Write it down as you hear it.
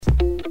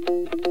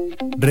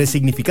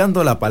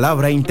resignificando la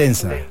palabra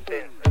intensa.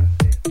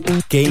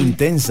 ¡Qué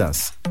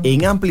intensas!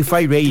 En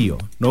Amplify Radio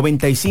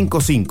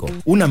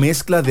 95.5, una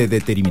mezcla de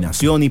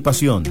determinación y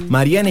pasión.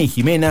 Mariana y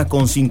Jimena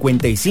con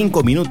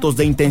 55 minutos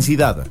de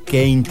intensidad.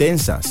 ¡Qué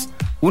intensas!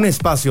 Un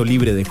espacio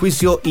libre de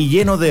juicio y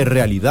lleno de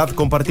realidad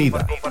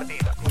compartida.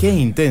 ¡Qué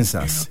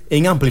intensas!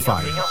 En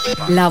Amplify.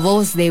 La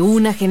voz de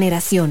una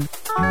generación.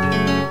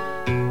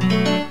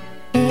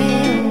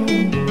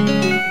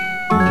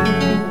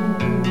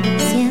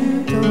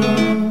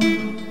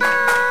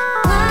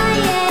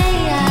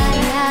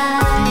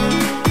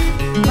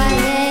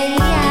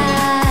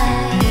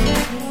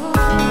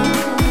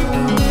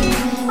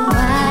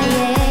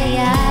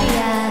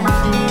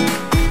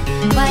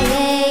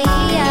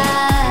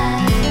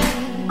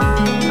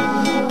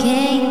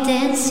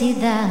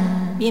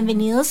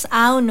 Bienvenidos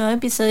a un nuevo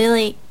episodio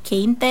de Qué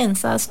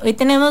Intensas. Hoy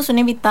tenemos una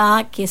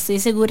invitada que estoy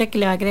segura que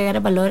le va a agregar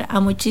valor a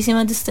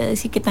muchísimas de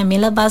ustedes y que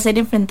también las va a hacer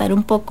enfrentar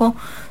un poco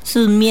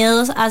sus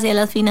miedos hacia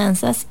las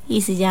finanzas,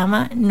 y se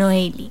llama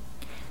Noily.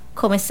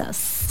 ¿Cómo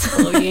estás?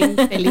 Todo bien,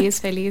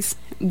 feliz.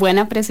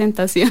 Buena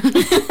presentación.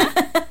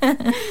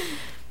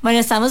 Bueno,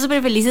 estamos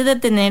súper felices de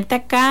tenerte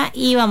acá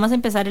y vamos a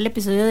empezar el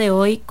episodio de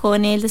hoy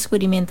con el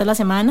descubrimiento de la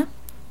semana.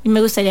 Y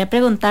me gustaría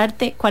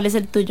preguntarte, ¿cuál es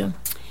el tuyo?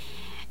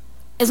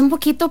 Es un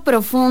poquito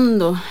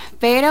profundo,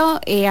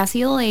 pero ha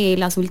sido de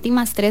las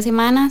últimas 3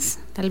 semanas,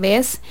 tal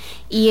vez,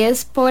 y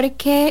es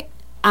porque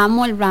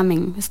amo el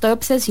ramen. Estoy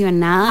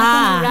obsesionada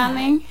con el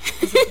ramen.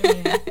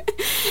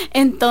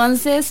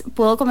 Entonces,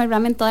 puedo comer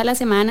ramen todas las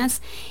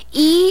semanas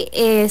y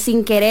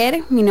sin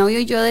querer, mi novio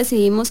y yo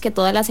decidimos que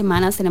todas las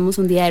semanas tenemos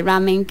un día de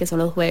ramen, que son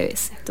los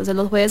jueves. Entonces,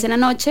 los jueves en la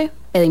noche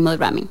pedimos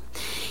ramen.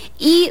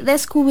 Y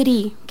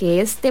descubrí que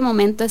este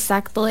momento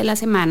exacto de la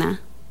semana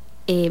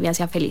me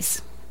hacía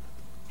feliz.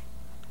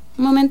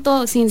 Un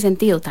momento sin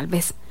sentido, tal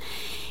vez.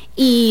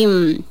 Y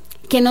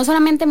que no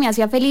solamente me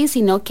hacía feliz,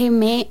 sino que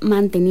me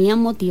mantenía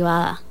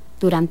motivada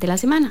durante la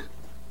semana.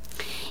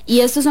 Y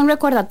esto es un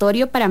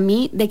recordatorio para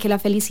mí de que la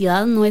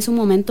felicidad no es un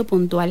momento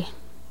puntual.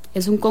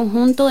 Es un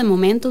conjunto de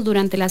momentos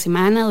durante la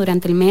semana,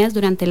 durante el mes,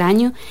 durante el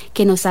año,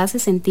 que nos hace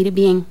sentir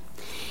bien.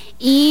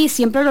 Y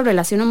siempre lo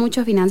relaciono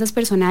mucho a finanzas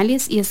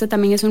personales, y esto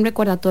también es un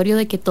recordatorio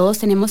de que todos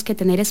tenemos que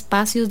tener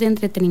espacios de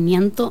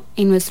entretenimiento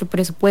en nuestro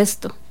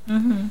presupuesto.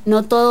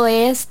 No todo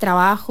es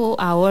trabajo,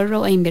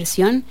 ahorro e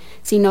inversión,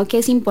 sino que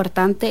es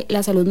importante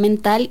la salud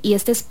mental y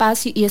este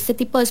espacio y este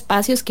tipo de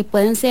espacios que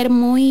pueden ser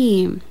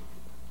muy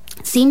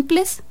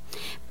simples,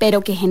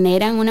 pero que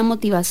generan una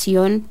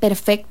motivación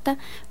perfecta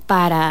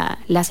para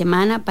la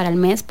semana, para el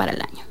mes, para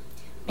el año.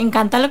 Me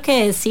encanta lo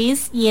que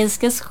decís, y es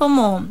que es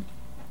como,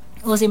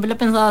 o siempre lo he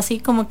pensado así,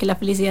 como que la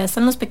felicidad está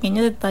en los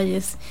pequeños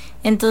detalles.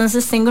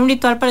 Entonces tengo un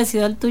ritual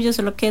parecido al tuyo,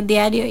 solo que es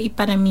diario, y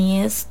para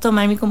mí es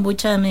tomar mi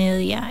kombucha de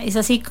mediodía. Es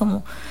así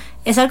como,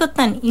 es algo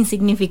tan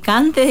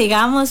insignificante,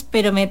 digamos,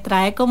 pero me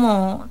trae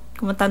como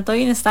tanto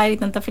bienestar y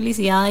tanta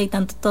felicidad y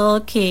tanto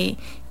todo que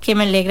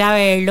me alegra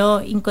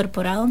haberlo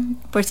incorporado.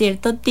 Por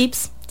cierto,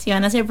 tips: si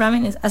van a hacer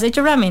ramen, ¿has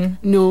hecho ramen?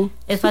 No.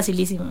 Es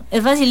facilísimo,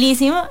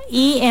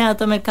 y en el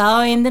automercado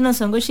venden los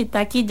hongos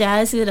shiitake ya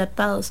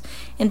deshidratados.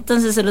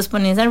 Entonces se los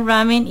pones al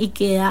ramen y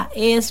queda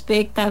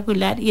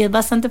espectacular, y es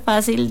bastante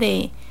fácil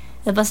de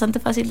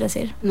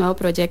hacer. Nuevo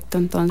proyecto,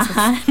 entonces.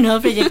 Ajá, nuevo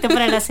proyecto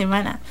para la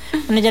semana.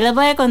 Bueno, yo les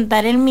voy a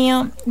contar el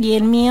mío, y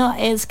el mío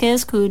es que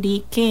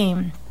descubrí que,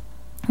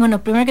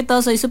 bueno, primero que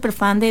todo soy súper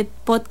fan de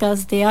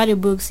podcasts, de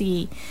audiobooks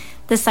y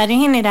de estar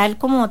en general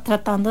como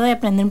tratando de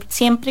aprender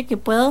siempre que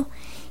puedo.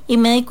 Y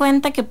me di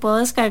cuenta que puedo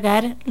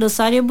descargar los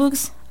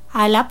audiobooks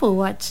al Apple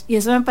Watch, y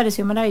eso me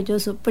pareció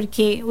maravilloso,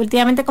 porque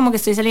últimamente como que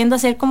estoy saliendo a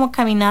hacer como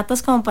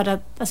caminatas como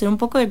para hacer un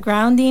poco de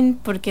grounding,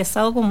 porque he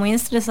estado como muy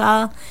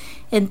estresada.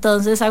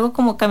 Entonces hago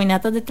como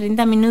caminatas de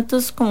 30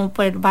 minutos como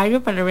por el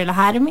barrio para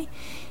relajarme,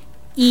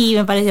 y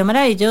me pareció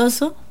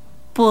maravilloso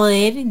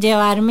poder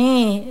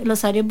llevarme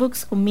los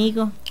audiobooks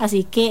conmigo.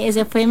 Así que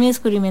ese fue mi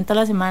descubrimiento de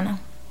la semana.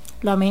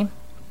 Lo amé.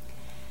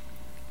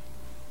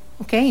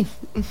 Ok,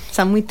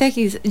 están muy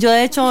tequis. Yo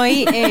de hecho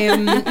hoy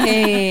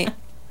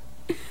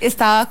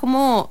estaba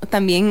como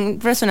también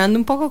resonando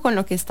un poco con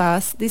lo que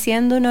estabas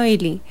diciendo,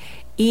 Noily.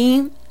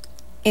 Y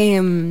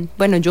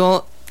bueno,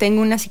 yo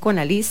tengo una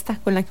psicoanalista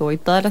con la que voy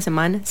todas las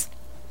semanas.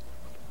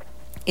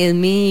 Es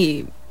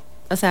mi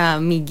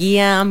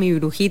guía, mi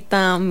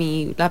brujita,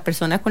 la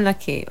persona con la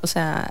que,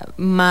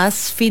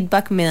 más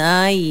feedback me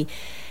da, y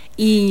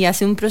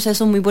hace un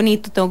proceso muy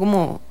bonito. Tengo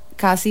como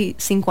casi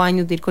 5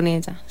 años de ir con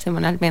ella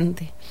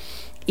semanalmente.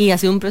 Y ha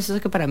sido un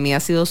proceso que para mí ha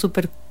sido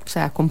súper,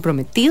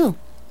 comprometido.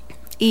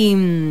 Y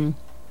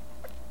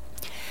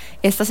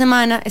esta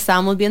semana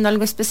estábamos viendo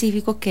algo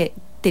específico que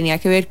tenía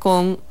que ver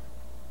con,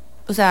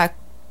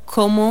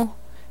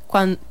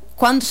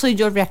 cuándo soy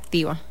yo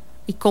reactiva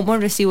y cómo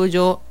recibo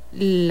yo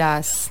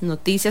las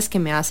noticias que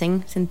me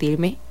hacen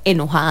sentirme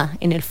enojada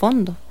en el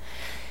fondo.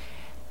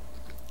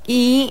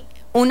 Y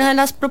una de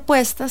las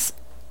propuestas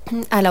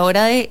a la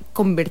hora de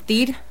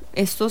convertir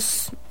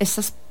estas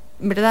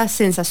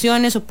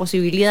sensaciones o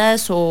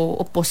posibilidades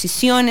o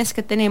posiciones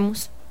que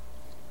tenemos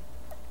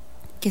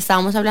que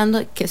estábamos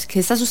hablando, que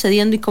está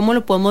sucediendo y cómo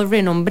lo podemos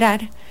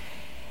renombrar,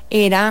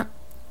 era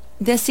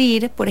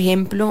decir, por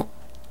ejemplo,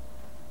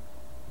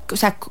 o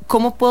sea,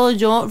 ¿cómo puedo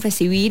yo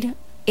recibir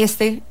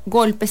este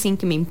golpe sin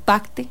que me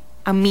impacte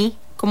a mí?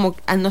 Como,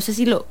 no sé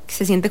si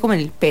se siente como en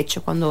el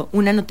pecho, cuando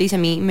una noticia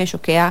a mí me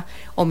choquea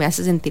o me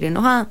hace sentir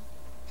enojada.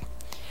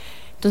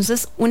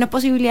 Entonces, una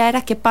posibilidad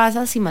era qué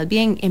pasa si más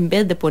bien, en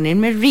vez de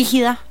ponerme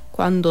rígida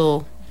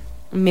cuando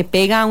me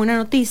pega una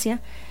noticia,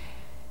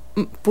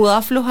 puedo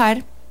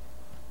aflojar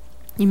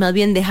y más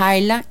bien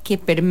dejarla que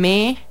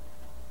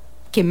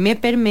me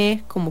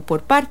permee como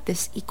por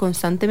partes, y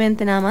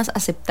constantemente nada más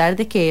aceptar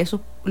de que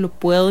eso lo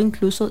puedo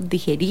incluso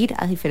digerir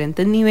a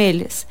diferentes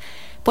niveles,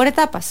 por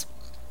etapas,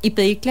 y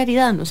pedir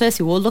claridad. No sé,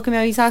 si vos lo que me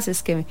avisas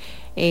es que,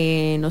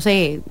 no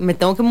sé, me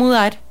tengo que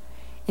mudar,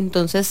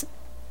 entonces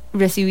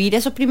recibir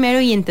eso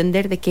primero y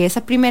entender de que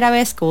esa primera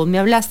vez que vos me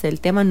hablaste del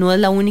tema no es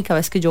la única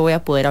vez que yo voy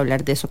a poder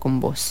hablar de eso con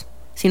vos,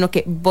 sino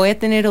que voy a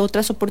tener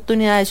otras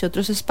oportunidades y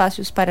otros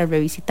espacios para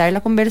revisitar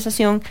la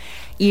conversación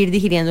e ir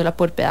digiriéndola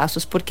por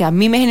pedazos, porque a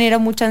mí me genera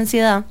mucha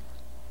ansiedad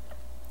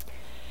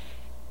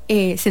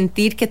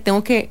sentir que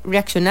tengo que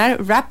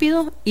reaccionar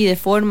rápido y de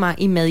forma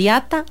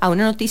inmediata a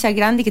una noticia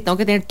grande y que tengo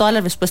que tener todas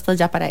las respuestas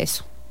ya para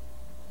eso.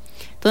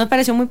 Entonces me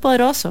pareció muy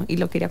poderoso y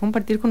lo quería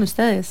compartir con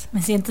ustedes.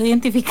 Me siento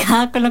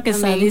identificada con lo que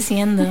estás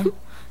diciendo.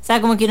 O sea,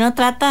 como que uno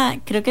trata,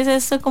 creo que es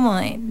eso como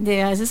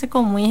de a veces ser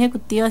como muy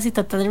ejecutiva, así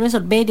tratar de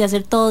resolver y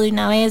hacer todo de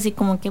una vez, y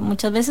como que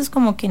muchas veces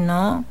como que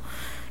no,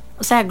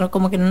 o sea,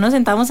 como que no nos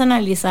sentamos a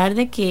analizar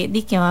de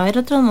que va a haber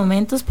otros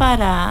momentos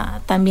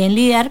para también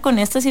lidiar con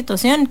esta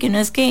situación, que no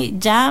es que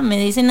ya me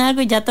dicen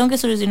algo y ya tengo que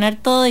solucionar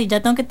todo y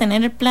ya tengo que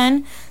tener el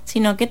plan,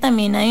 sino que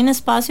también hay un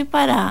espacio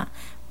para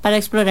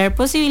explorar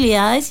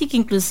posibilidades, y que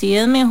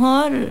inclusive es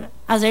mejor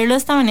hacerlo de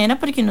esta manera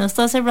porque no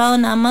está cerrado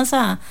nada más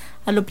a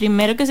lo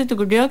primero que se te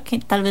ocurrió, que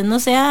tal vez no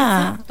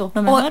sea lo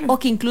mejor. O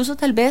que incluso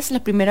tal vez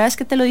la primera vez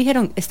que te lo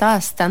dijeron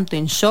estabas tanto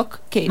en shock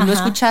que no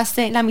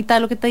escuchaste la mitad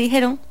de lo que te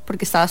dijeron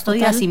porque estabas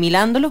todavía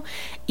asimilándolo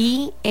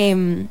y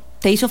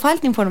te hizo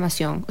falta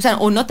información. O sea,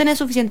 o no tenés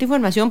suficiente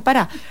información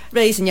para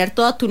rediseñar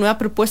toda tu nueva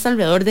propuesta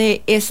alrededor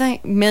de esa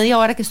media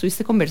hora que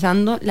estuviste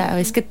conversando la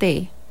vez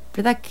que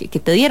 ¿verdad? Que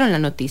te dieron la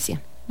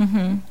noticia.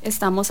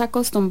 Estamos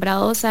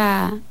acostumbrados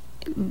a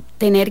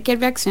tener que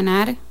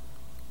reaccionar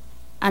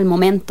al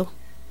momento,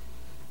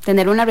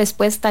 tener una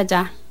respuesta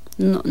ya.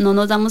 No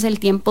nos damos el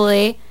tiempo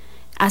de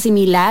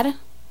asimilar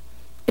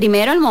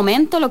primero el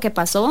momento, lo que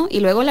pasó,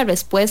 y luego la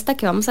respuesta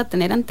que vamos a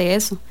tener ante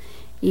eso.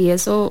 Y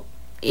eso,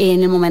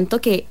 en el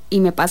momento y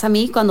me pasa a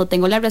mí, cuando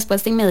tengo la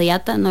respuesta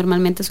inmediata,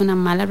 normalmente es una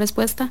mala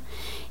respuesta,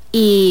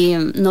 y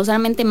no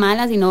solamente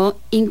mala, sino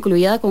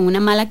incluida con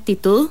una mala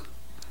actitud,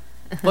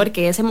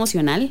 porque es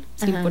emocional,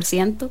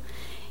 100%.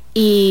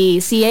 Y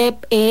sí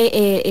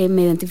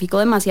me identifico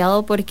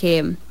demasiado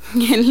porque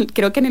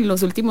creo que en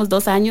los últimos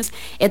 2 años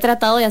he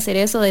tratado de hacer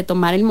eso, de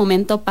tomar el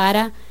momento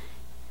para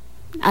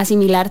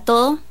asimilar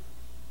todo,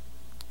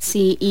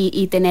 sí,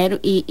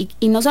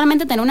 y no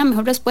solamente tener una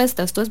mejor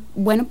respuesta, esto es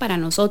bueno para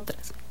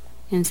nosotras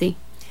en sí.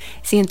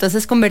 Sí,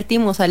 entonces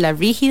convertimos a la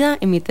rígida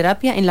en mi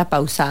terapia en la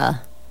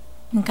pausada.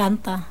 Me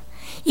encanta.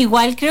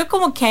 Igual creo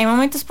como que hay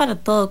momentos para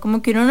todo,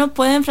 como que uno no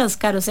puede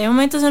enfrascar, o sea, hay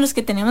momentos en los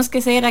que tenemos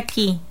que ser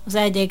aquí, o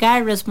sea,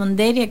 llegar,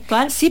 responder y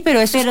actuar. Sí, pero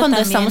eso es cuando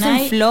estamos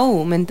en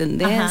flow, ¿me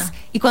entendés? Ajá.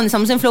 Y cuando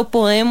estamos en flow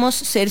podemos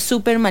ser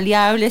súper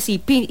maleables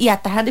y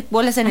atajar de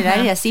bolas en el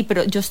aire y así,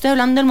 pero yo estoy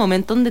hablando del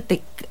momento donde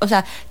te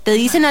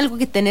dicen algo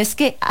que tenés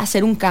que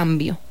hacer un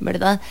cambio,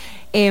 ¿verdad?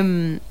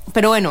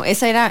 Pero bueno,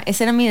 ese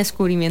era mi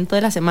descubrimiento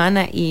de la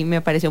semana y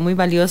me pareció muy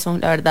valioso,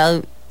 la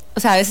verdad. O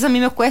sea, a veces a mí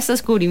me cuesta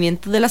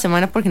descubrimientos de la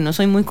semana porque no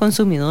soy muy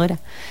consumidora.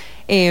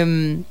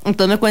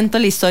 Entonces me cuento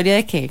la historia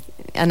de que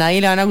a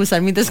nadie le van a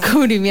gustar mis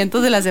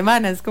descubrimientos de la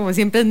semana. Es como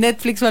siempre es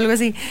Netflix o algo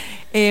así.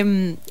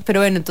 Pero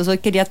bueno, entonces hoy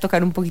quería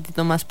tocar un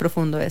poquitito más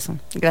profundo eso.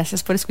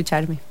 Gracias por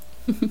escucharme.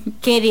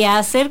 Quería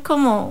hacer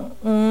como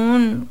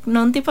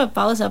no un tipo de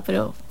pausa,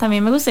 pero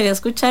también me gustaría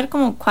escuchar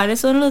como cuáles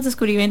son los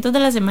descubrimientos de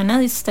la semana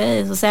de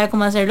ustedes, o sea,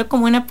 como hacerlo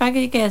como una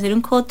práctica y hacer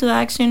un call to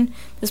action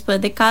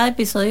después de cada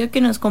episodio, que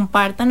nos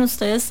compartan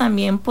ustedes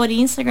también por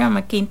Instagram,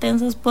 aquí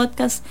Intensas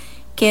Podcast,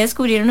 qué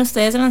descubrieron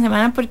ustedes en la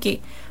semana, porque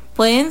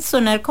pueden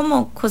sonar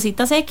como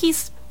cositas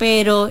X,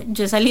 pero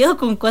yo he salido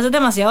con cosas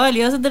demasiado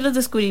valiosas de los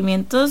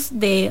descubrimientos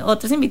de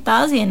otras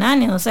invitadas y de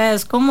Nane, o sea,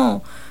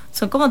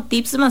 son como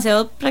tips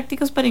demasiado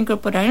prácticos para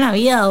incorporar en la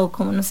vida, o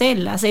como, no sé,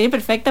 la serie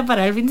perfecta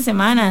para el fin de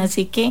semana.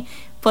 Así que,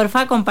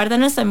 porfa,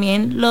 compártanos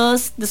también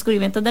los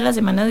descubrimientos de la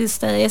semana de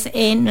ustedes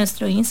en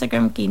nuestro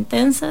Instagram, Qué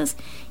Intensas.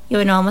 Y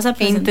bueno, vamos a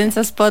presentar. Qué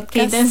Intensas Podcast.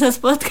 Qué Intensas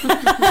Podcast.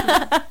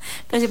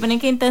 Pero si ponen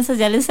Qué Intensas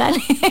ya les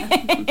sale.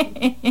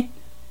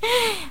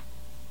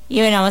 Y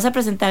bueno, vamos a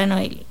presentar a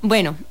Noily.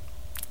 Bueno,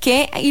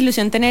 qué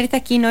ilusión tenerte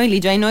aquí,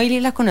 Noily. Yo a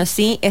Noily la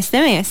conocí este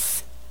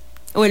mes,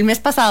 o el mes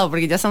pasado,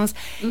 porque ya estamos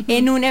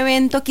en un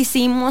evento que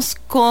hicimos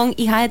con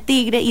Hija de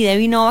Tigre y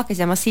Debbie Nova, que se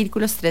llama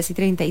Círculos 3 y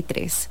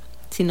 33.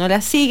 Si no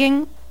las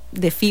siguen,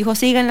 de fijo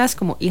síganlas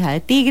como Hija de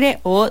Tigre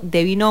o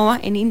Debbie Nova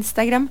en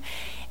Instagram.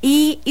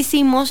 Y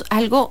hicimos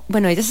algo,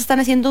 bueno, ellas están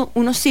haciendo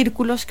unos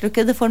círculos, creo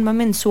que es de forma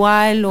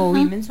mensual o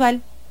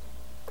bimensual,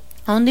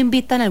 a donde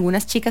invitan a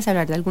algunas chicas a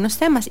hablar de algunos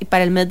temas. Y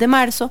para el mes de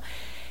marzo,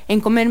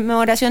 en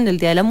conmemoración del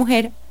Día de la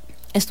Mujer,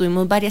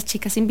 estuvimos varias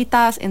chicas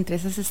invitadas, entre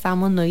esas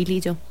estábamos Noily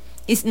y yo.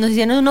 Y nos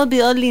hicieron unos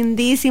videos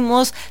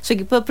lindísimos, su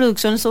equipo de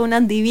producción son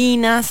unas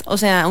divinas, o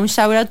sea, un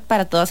shout out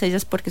para todas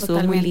ellas porque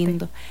Totalmente. estuvo muy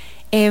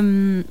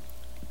lindo.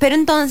 Pero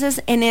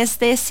entonces, en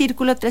este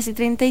círculo 3 y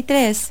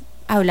 33,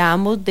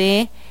 hablábamos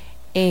de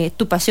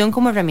tu pasión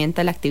como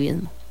herramienta del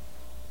activismo.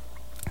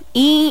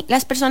 Y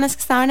las personas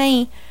que estaban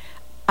ahí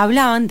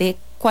hablaban de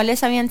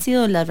cuáles habían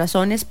sido las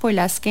razones por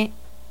las que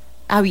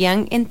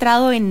habían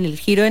entrado en el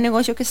giro de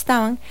negocio que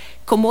estaban,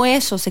 cómo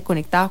eso se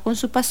conectaba con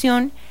su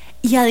pasión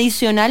y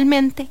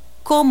adicionalmente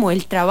cómo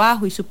el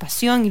trabajo y su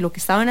pasión y lo que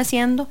estaban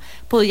haciendo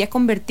podía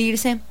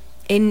convertirse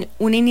en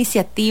una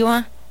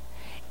iniciativa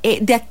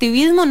de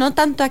activismo, no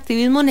tanto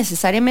activismo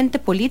necesariamente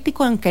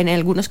político, aunque en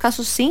algunos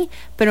casos sí,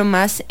 pero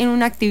más en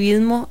un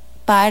activismo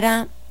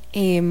para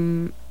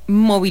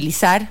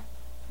movilizar,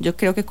 yo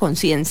creo que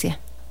conciencia,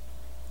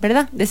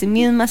 ¿verdad? De sí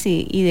mismas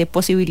y de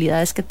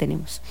posibilidades que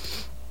tenemos.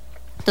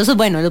 Entonces,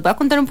 bueno, les voy a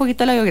contar un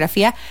poquito la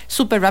biografía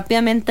súper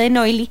rápidamente de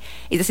Noily.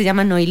 Ella se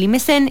llama Noily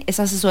Mesen, es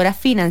asesora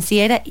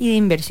financiera y de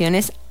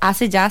inversiones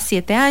hace ya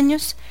 7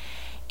 años.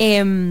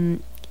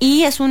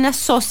 Y es una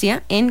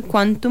socia en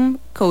Quantum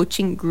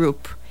Coaching Group.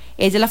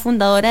 Ella es la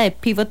fundadora de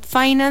Pivot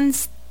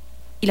Finance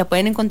y la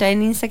pueden encontrar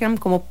en Instagram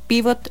como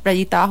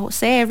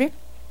pivot_CR.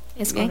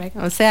 Es correcto.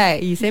 O sea,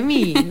 hice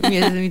mi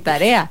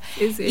tarea.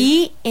 Sí.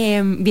 Y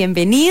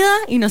bienvenida,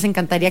 y nos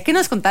encantaría que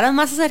nos contaras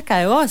más acerca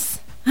de vos.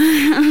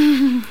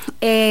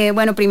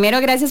 Bueno, primero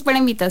gracias por la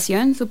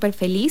invitación, súper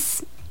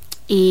feliz.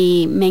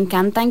 Y me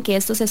encantan que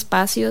estos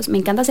espacios, me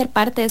encanta ser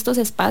parte de estos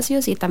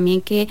espacios y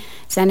también que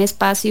sean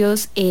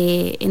espacios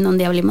en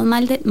donde hablemos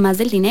más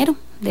del dinero,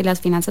 de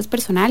las finanzas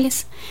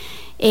personales.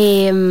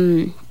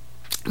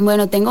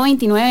 Bueno, tengo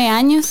 29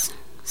 años,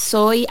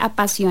 soy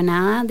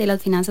apasionada de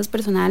las finanzas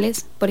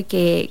personales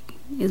porque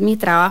es mi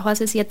trabajo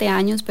hace 7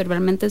 años, pero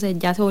realmente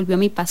ya se volvió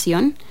mi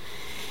pasión.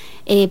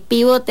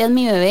 Pivot es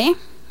mi bebé,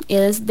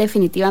 es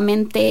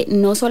definitivamente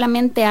no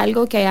solamente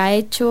algo que ha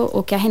hecho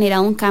o que ha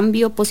generado un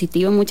cambio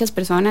positivo en muchas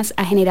personas,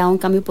 ha generado un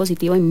cambio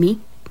positivo en mí.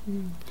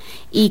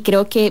 Y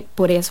creo que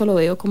por eso lo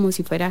veo como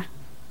si fuera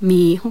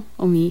mi hijo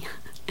o mi hija.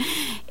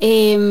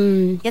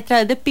 Y a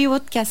través de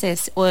Pivot, ¿qué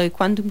haces? O de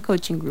Quantum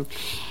Coaching Group.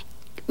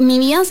 Mi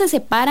vida se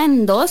separa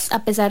en dos,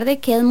 a pesar de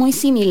que es muy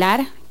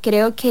similar.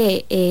 Creo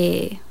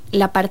que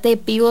la parte de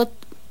Pivot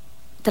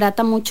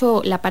trata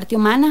mucho la parte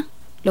humana,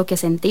 lo que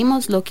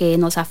sentimos, lo que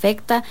nos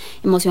afecta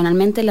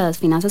emocionalmente, las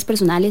finanzas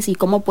personales y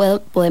cómo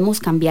podemos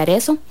cambiar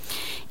eso.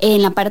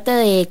 En la parte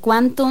de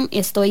Quantum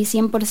estoy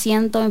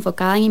 100%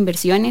 enfocada en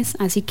inversiones,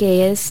 así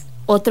que es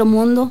otro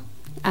mundo,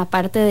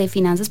 aparte de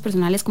finanzas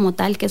personales como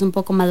tal, que es un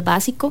poco más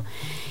básico.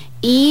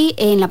 Y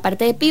en la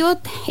parte de Pivot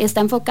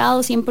está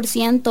enfocado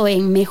 100%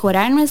 en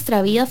mejorar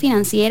nuestra vida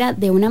financiera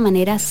de una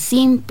manera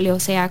simple, o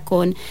sea,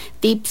 con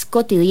tips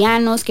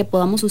cotidianos que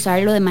podamos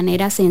usarlo de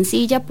manera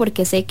sencilla,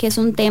 porque sé que es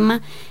un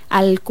tema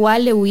al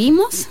cual le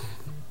huimos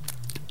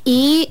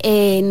y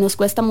nos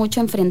cuesta mucho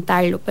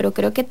enfrentarlo, pero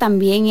creo que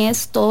también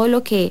es todo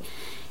lo que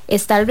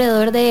está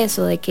alrededor de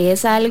eso, de que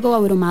es algo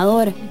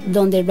abrumador,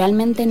 donde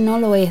realmente no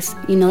lo es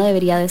y no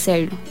debería de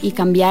serlo, y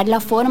cambiar la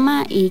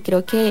forma. Y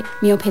creo que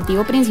mi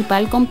objetivo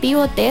principal con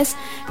Pivot es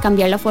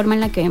cambiar la forma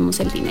en la que vemos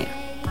el dinero.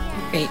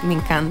 Ok, me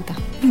encanta.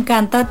 Me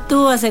encanta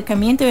tu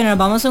acercamiento. Bueno, nos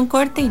vamos a un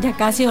corte y ya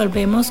casi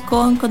volvemos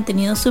con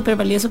contenido súper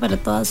valioso para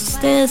todos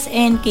ustedes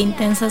en Qué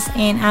Intensas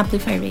en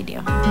Amplify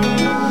Radio.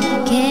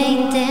 Qué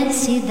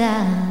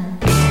intensidad.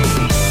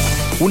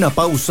 Una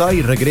pausa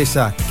y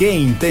regresa Qué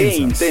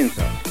Intensas.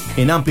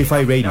 En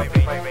Amplify Radio.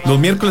 Los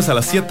miércoles a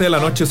las 7 de la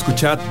noche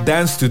escuchad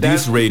Dance to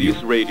This Radio,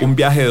 un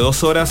viaje de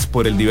 2 horas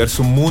por el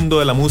diverso mundo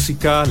de la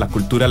música, la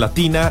cultura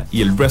latina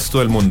y el resto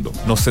del mundo.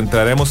 Nos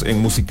centraremos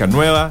en música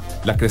nueva,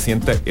 la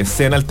creciente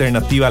escena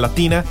alternativa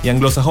latina y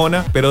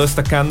anglosajona, pero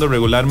destacando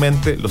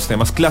regularmente los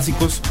temas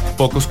clásicos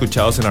poco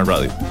escuchados en la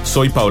radio.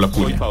 Soy Paula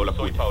Cunha.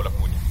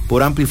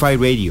 Por Amplify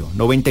Radio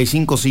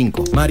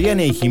 95.5.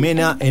 Mariana y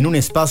Jimena en un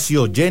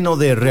espacio lleno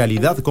de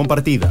realidad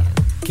compartida.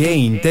 Qué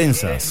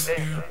Intensas.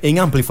 En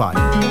Amplify.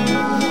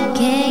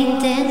 Qué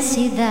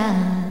intensidad.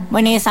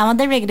 Bueno, y estamos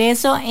de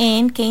regreso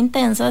en Qué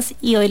Intensas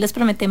y hoy les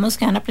prometemos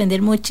que van a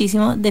aprender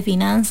muchísimo de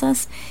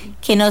finanzas,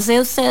 que no sé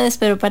ustedes,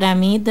 pero para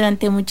mí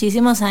durante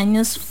muchísimos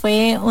años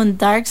fue un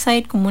dark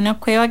side, como una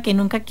cueva que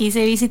nunca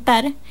quise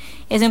visitar.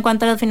 Eso en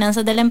cuanto a las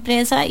finanzas de la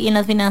empresa, y en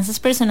las finanzas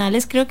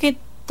personales creo que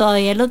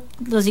todavía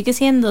lo sigue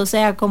siendo. O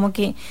sea, como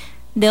que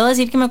debo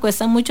decir que me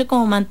cuesta mucho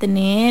como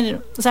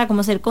mantener, o sea,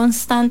 como ser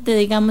constante,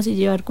 digamos, y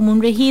llevar como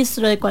un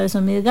registro de cuáles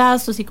son mis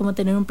gastos y como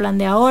tener un plan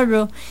de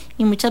ahorro.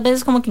 Y muchas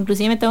veces como que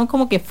inclusive me tengo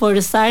como que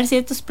forzar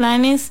ciertos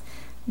planes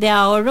de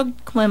ahorro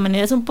como de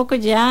maneras un poco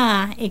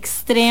ya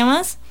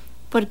extremas,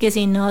 porque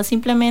si no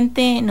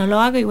simplemente no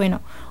lo hago. Y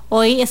bueno,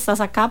 hoy estás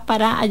acá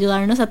para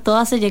ayudarnos a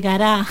todas a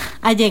llegar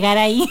a llegar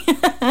ahí.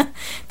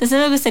 Entonces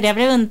me gustaría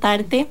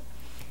preguntarte,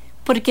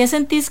 ¿por qué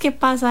sentís que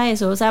pasa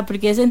eso? O sea, ¿por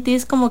qué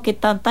sentís como que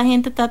tanta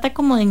gente trata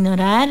como de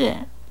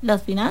ignorar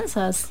las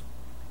finanzas?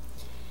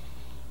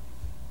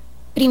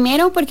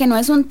 Primero, porque no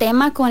es un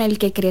tema con el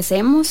que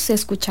crecemos,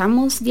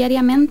 escuchamos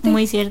diariamente.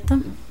 Muy cierto.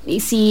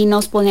 Y si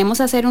nos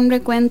ponemos a hacer un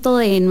recuento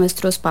de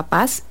nuestros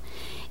papás,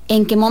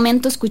 ¿en qué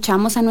momento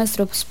escuchamos a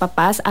nuestros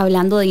papás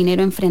hablando de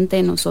dinero enfrente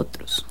de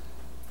nosotros?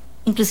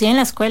 Inclusive en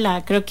la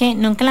escuela, creo que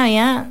nunca la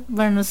había,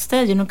 bueno, no sé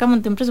ustedes, yo nunca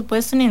monté un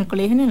presupuesto ni en el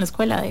colegio ni en la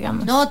escuela,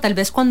 digamos. No, tal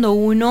vez cuando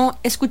uno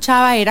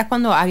escuchaba era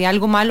cuando había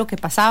algo malo que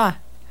pasaba.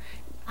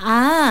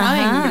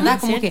 ¿Saben? Ajá, ¿Verdad?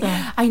 Como cierto. que,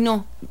 ay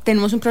no,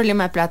 tenemos un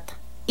problema de plata.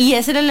 Y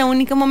ese era el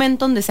único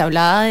momento donde se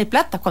hablaba de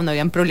plata, cuando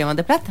habían problemas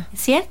de plata.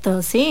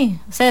 Cierto, sí.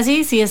 O sea,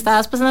 sí, si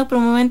estabas pasando por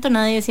un momento,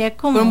 nadie decía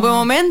como... Por un buen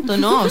momento,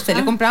 ¿no? A usted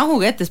le compraban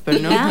juguetes, pero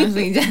no. Ya,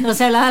 Sí, ya. no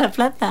se hablaba de la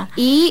plata.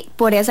 Y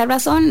por esa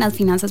razón las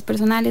finanzas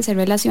personales se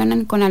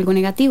relacionan con algo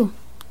negativo,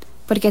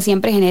 porque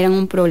siempre generan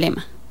un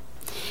problema.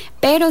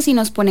 Pero si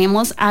nos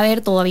ponemos a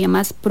ver todavía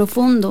más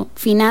profundo,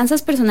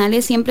 finanzas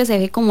personales siempre se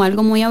ve como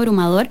algo muy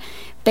abrumador,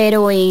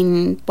 pero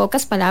en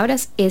pocas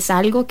palabras es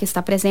algo que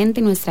está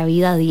presente en nuestra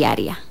vida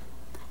diaria.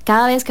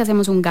 Cada vez que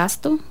hacemos un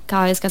gasto,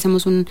 cada vez que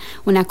hacemos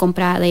una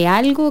compra de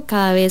algo,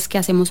 cada vez que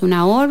hacemos un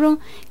ahorro,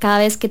 cada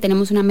vez que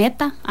tenemos una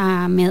meta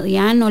a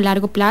mediano,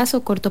 largo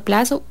plazo, corto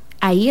plazo,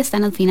 ahí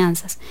están las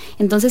finanzas.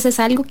 Entonces es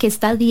algo que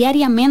está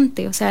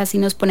diariamente, o sea, si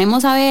nos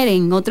ponemos a ver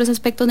en otros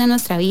aspectos de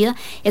nuestra vida,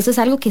 eso es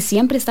algo que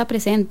siempre está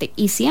presente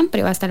y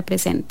siempre va a estar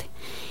presente.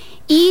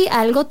 Y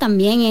algo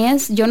también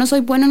es, yo no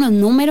soy bueno en los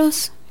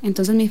números,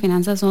 entonces mis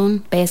finanzas son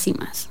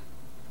pésimas.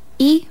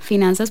 Y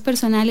finanzas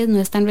personales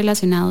no están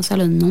relacionados a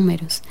los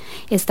números,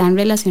 están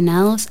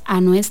relacionados a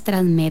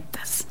nuestras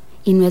metas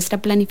y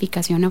nuestra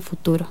planificación a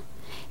futuro.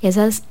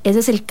 Ese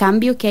es el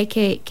cambio que hay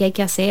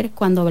que hacer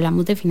cuando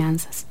hablamos de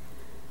finanzas.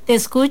 Te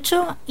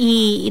escucho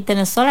y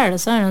tenés toda la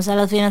razón. O sea,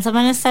 las finanzas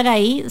van a estar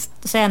ahí.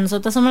 O sea,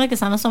 nosotros somos los que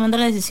estamos tomando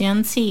la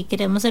decisión si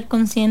queremos ser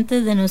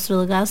conscientes de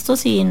nuestros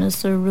gastos y de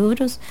nuestros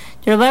rubros.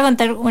 Yo les voy a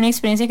contar una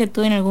experiencia que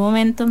tuve en algún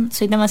momento.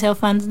 Soy demasiado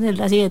fan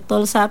de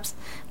todos los apps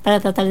para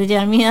tratar de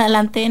llevar mi vida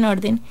adelante en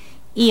orden.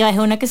 Y bajé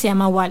una que se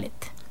llama Wallet,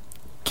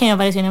 que me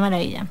pareció una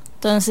maravilla.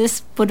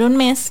 Entonces, por un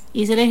mes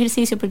hice el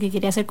ejercicio porque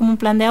quería hacer como un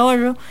plan de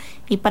ahorro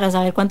y para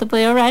saber cuánto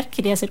podía ahorrar,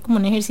 quería hacer como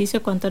un ejercicio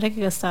de cuánto era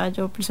que gastaba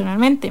yo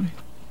personalmente.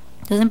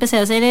 Entonces empecé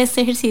a hacer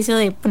este ejercicio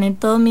de poner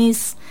todos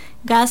mis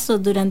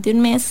gastos durante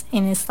un mes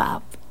en esta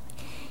app.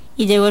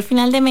 Y llegó el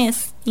final de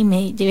mes y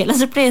me llevé la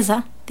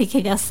sorpresa de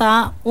que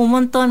gastaba un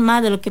montón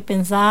más de lo que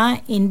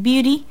pensaba en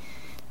beauty,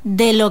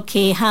 de lo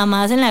que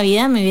jamás en la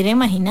vida me hubiera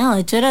imaginado.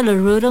 De hecho, eran los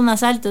rubros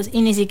más altos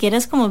y ni siquiera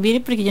es como beauty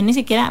porque yo ni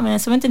siquiera, en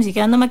este momento ni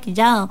siquiera ando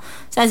maquillado. O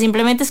sea,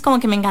 simplemente es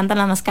como que me encantan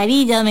las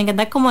mascarillas, me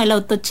encanta como el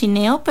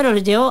autochineo, pero lo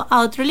llevo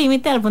a otro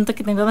límite al punto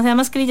que tengo demasiadas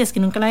mascarillas que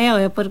nunca la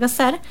voy a poder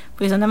gastar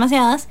porque son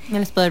demasiadas.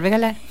 Me las puedo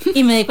regalar.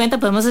 Y me di cuenta,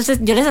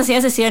 yo les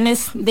hacía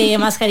sesiones de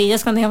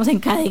mascarillas cuando íbamos en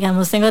cada,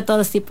 digamos, tengo de todos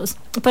los tipos.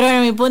 Pero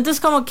bueno, mi punto es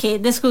como que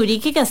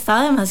descubrí que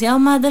gastaba demasiado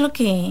más de lo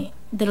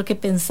que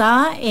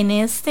pensaba en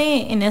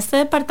este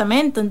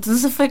departamento.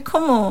 Entonces fue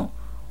como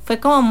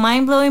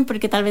mind blowing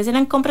porque tal vez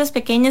eran compras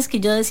pequeñas que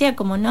yo decía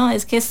como no,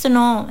 es que esto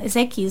no es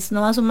X,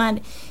 no va a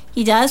sumar.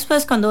 Y ya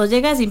después cuando vos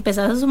llegas y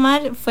empezás a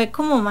sumar fue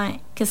como,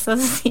 ¿qué estás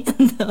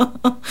haciendo?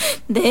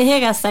 Deje de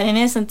gastar en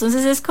eso.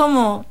 Entonces es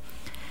como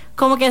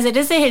que hacer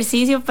ese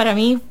ejercicio para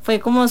mí fue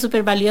como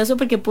súper valioso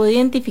porque pude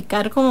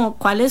identificar como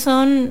cuáles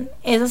son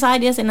esas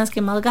áreas en las que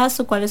más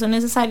gasto, cuáles son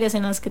esas áreas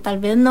en las que tal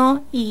vez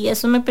no, y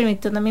eso me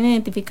permitió también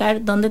identificar a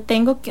dónde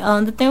tengo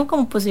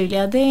como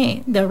posibilidad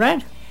de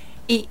ahorrar.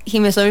 Y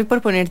me sorry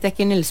por ponerte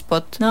aquí en el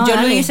spot. No, yo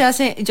lo dale. hice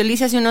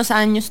hace unos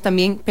años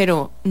también,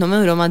 pero no me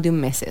duró más de un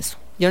mes eso.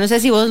 Yo no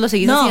sé si vos lo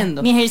seguís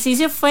haciendo. Mi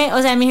ejercicio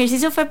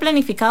fue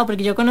planificado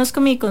porque yo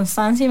conozco mi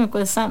constancia y me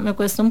cuesta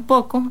un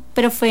poco,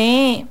 pero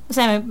me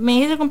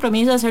hice el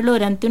compromiso de hacerlo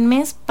durante un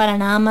mes para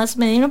nada más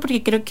medirlo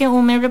porque creo que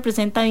un mes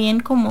representa bien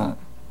como, o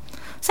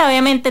sea,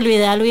 obviamente lo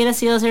ideal hubiera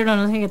sido hacerlo,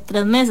 no sé,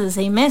 3 meses,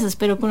 6 meses,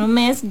 pero con un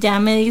mes ya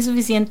me di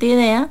suficiente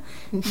idea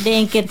de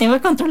en qué tengo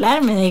que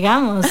controlarme,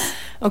 digamos.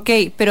 Ok,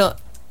 pero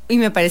y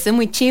me parece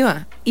muy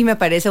chiva y me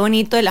parece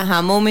bonito el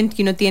aha moment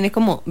que uno tiene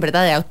como,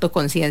 ¿verdad?, de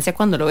autoconciencia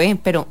cuando lo ve,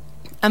 pero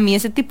a mí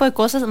ese tipo de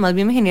cosas más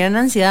bien me generan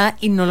ansiedad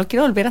y no lo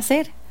quiero volver a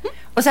hacer.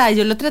 O sea,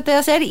 yo lo traté de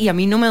hacer y a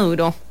mí no me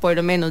duró, por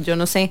lo menos, yo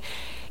no sé.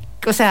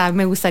 O sea,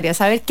 me gustaría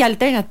saber qué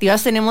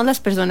alternativas tenemos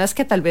las personas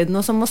que tal vez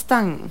no somos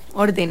tan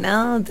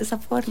ordenados de esa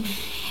forma.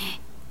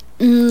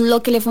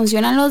 Lo que le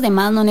funciona a los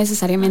demás no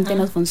necesariamente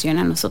nos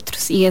funciona a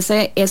nosotros. Y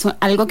ese es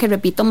algo que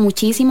repito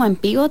muchísimo en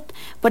Pivot,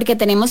 porque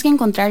tenemos que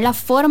encontrar la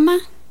forma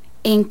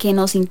en que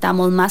nos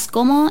sintamos más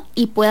cómodos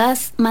y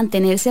puedas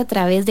mantenerse a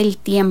través del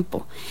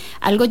tiempo.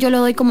 Algo yo lo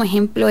doy como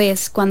ejemplo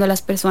es cuando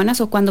las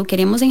personas o cuando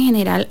queremos en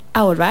general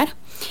ahorrar,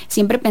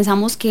 siempre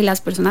pensamos que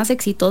las personas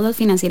exitosas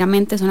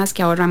financieramente son las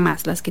que ahorran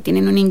más, las que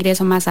tienen un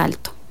ingreso más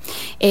alto,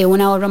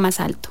 un ahorro más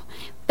alto,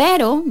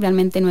 pero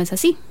realmente no es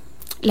así.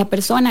 La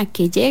persona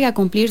que llega a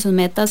cumplir sus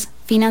metas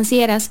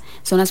financieras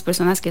son las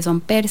personas que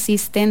son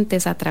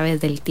persistentes a través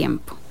del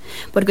tiempo.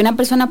 Porque una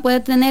persona puede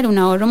tener un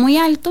ahorro muy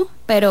alto,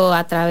 pero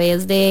a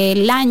través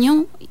del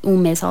año,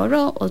 un mes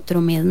ahorró,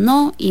 otro mes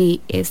no,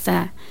 y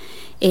está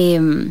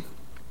en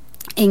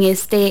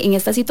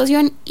esta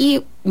situación,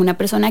 y una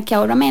persona que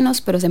ahorra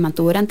menos, pero se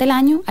mantuvo durante el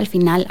año, al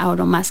final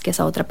ahorró más que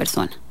esa otra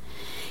persona.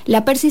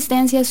 La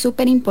persistencia es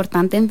súper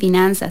importante en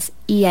finanzas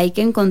y hay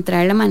que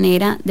encontrar la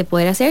manera de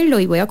poder hacerlo.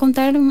 Y voy a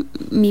contar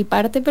mi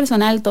parte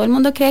personal. Todo el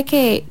mundo cree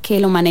que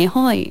lo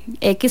manejo de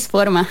X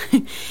forma.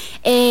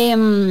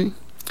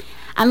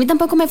 A mí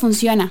tampoco me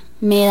funciona.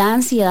 Me da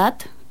ansiedad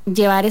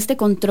llevar este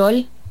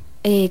control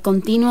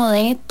continuo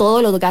de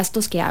todos los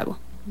gastos que hago.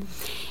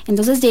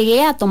 Entonces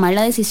llegué a tomar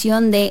la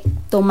decisión de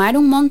tomar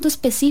un monto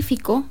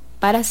específico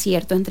para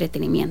cierto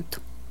entretenimiento.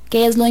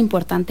 ¿Qué es lo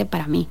importante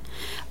para mí?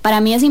 Para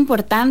mí es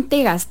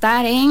importante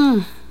gastar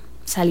en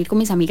salir con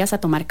mis amigas a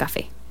tomar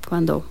café.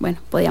 Cuando, bueno,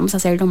 podíamos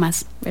hacerlo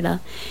más,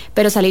 ¿verdad?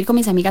 Pero salir con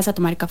mis amigas a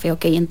tomar café,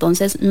 ok.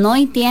 Entonces,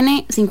 Noy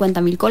tiene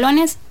 50,000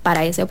 colones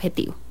para ese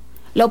objetivo.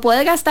 Lo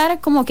puedes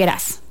gastar como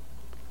quieras,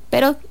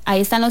 pero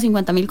ahí están los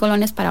 50,000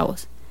 colones para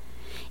vos.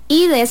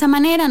 Y de esa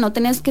manera no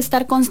tenés que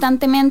estar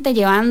constantemente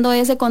llevando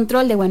ese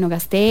control de, bueno,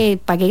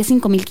 pagué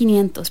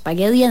 5,500,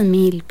 pagué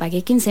 10,000,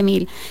 pagué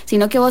 15,000,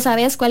 sino que vos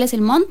sabés cuál es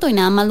el monto y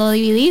nada más lo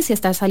dividís. Si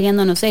estás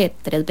saliendo, no sé,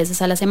 3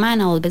 veces a la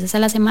semana o 2 veces a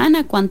la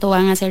semana, ¿cuánto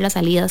van a ser las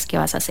salidas que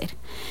vas a hacer?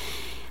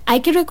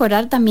 Hay que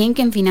recordar también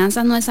que en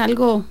finanzas no es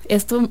algo,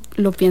 esto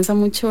lo piensa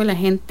mucho la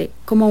gente,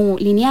 como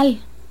lineal.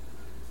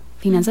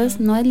 Finanzas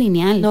no es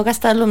lineal. No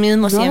gastar lo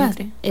mismo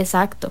siempre.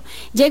 Exacto.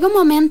 Llega un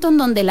momento en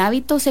donde el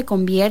hábito se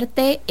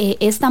convierte,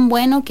 es tan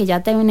bueno que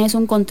ya tenés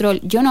un control.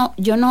 Yo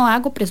no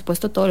hago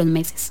presupuesto todos los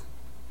meses.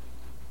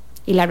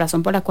 Y la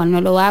razón por la cual no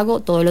lo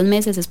hago todos los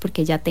meses es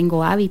porque ya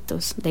tengo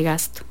hábitos de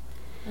gasto.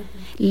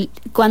 Y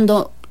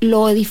cuando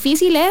lo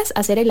difícil es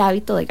hacer el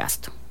hábito de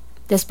gasto.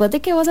 Después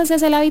de que vos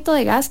haces el hábito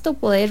de gasto,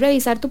 podés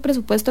revisar tu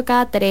presupuesto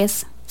cada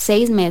 3,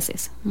 6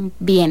 meses.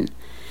 Bien.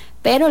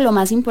 Pero lo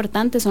más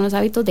importante son los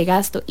hábitos de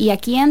gasto. Y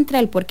aquí entra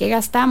el por qué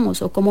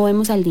gastamos o cómo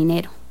vemos al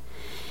dinero.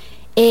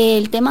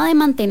 El tema de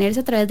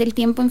mantenerse a través del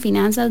tiempo en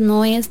finanzas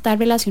no está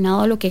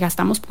relacionado a lo que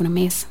gastamos por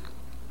mes.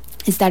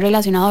 Está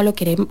relacionado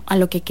a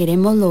lo que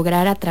queremos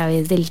lograr a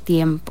través del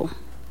tiempo.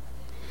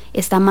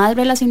 Está más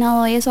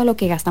relacionado eso a lo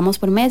que gastamos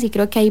por mes, y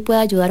creo que ahí puede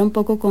ayudar un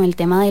poco con el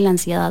tema de la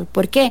ansiedad.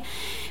 ¿Por qué?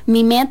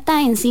 Mi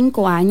meta en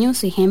 5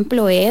 años,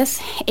 ejemplo,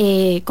 es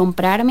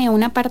comprarme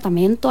un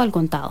apartamento al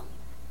contado.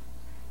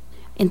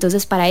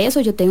 Entonces, para eso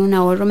yo tengo un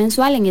ahorro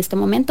mensual en este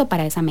momento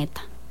para esa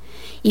meta.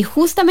 Y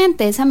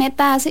justamente esa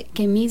meta hace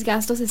que mis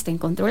gastos estén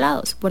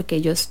controlados,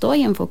 porque yo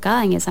estoy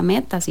enfocada en esa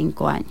meta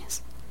 5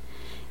 años.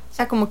 O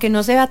sea, como que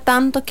no se vea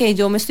tanto que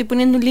yo me estoy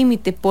poniendo un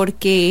límite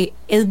porque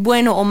es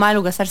bueno o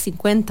malo gastar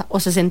 50 o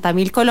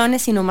 60,000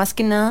 colones, sino más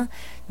que nada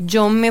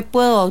yo me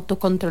puedo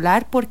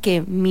autocontrolar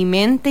porque mi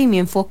mente y mi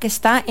enfoque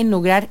está en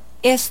lograr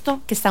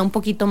esto que está un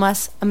poquito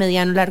más a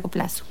mediano y largo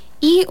plazo.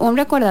 Y un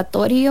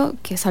recordatorio,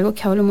 que es algo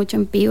que hablo mucho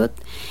en Pivot,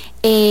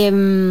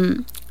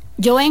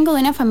 yo vengo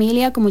de una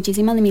familia con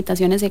muchísimas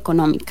limitaciones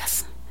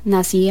económicas.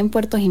 Nací en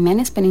Puerto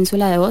Jiménez,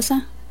 península de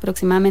Osa,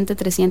 aproximadamente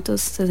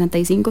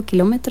 365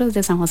 kilómetros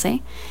de San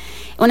José.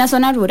 Una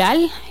zona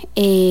rural.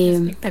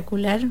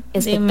 Espectacular.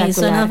 De mis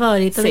zonas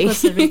favoritas de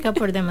Costa Rica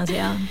por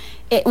demasiado.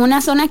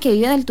 Una zona que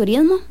vive del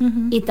turismo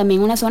y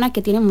también una zona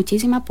que tiene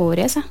muchísima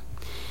pobreza.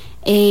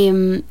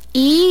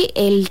 Y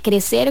el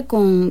crecer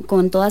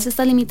con todas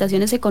estas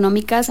limitaciones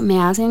económicas me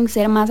hacen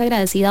ser más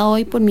agradecida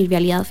hoy por mi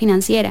realidad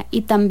financiera,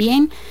 y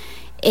también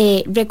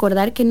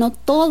recordar que no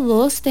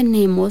todos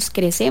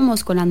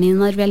crecemos con las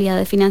mismas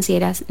realidades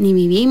financieras ni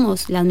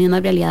vivimos las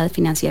mismas realidades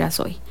financieras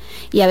hoy,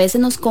 y a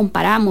veces nos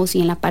comparamos, y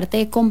en la parte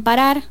de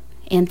comparar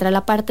entra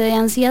la parte de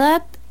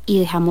ansiedad y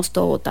dejamos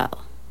todo botado.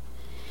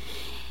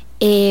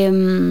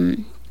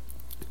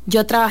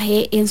 Yo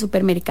trabajé en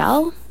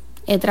supermercado.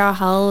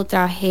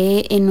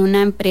 Trabajé en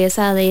una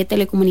empresa de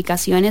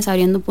telecomunicaciones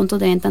abriendo puntos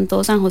de venta en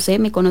todo San José.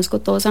 Me conozco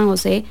todo San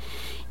José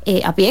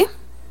a pie.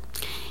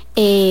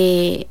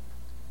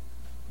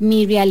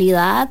 Mi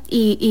realidad,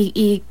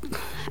 y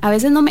a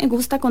veces no me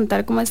gusta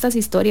contar como estas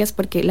historias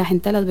porque la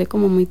gente las ve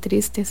como muy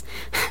tristes,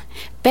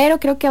 pero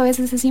creo que a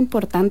veces es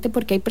importante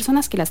porque hay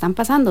personas que la están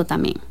pasando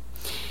también.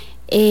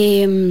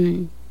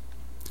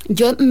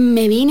 Yo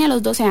me vine a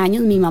los 12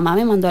 años, mi mamá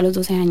me mandó a los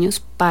 12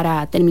 años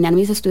para terminar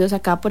mis estudios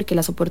acá porque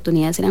las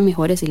oportunidades eran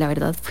mejores, y la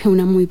verdad fue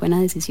una muy buena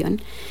decisión.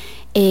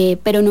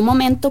 Pero en un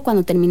momento,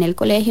 cuando terminé el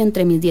colegio,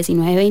 entre mis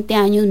 19 y 20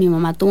 años, mi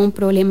mamá tuvo un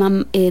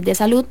problema de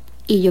salud,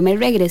 y yo me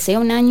regresé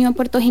un año a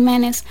Puerto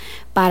Jiménez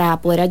para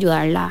poder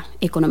ayudarla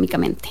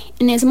económicamente.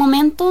 En ese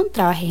momento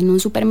trabajé en un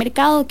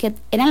supermercado que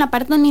era en la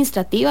parte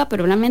administrativa,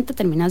 pero realmente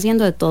terminé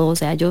haciendo de todo. O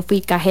sea, yo fui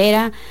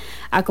cajera,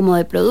 acomodo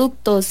de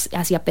productos,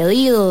 hacía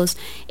pedidos,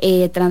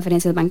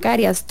 transferencias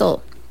bancarias,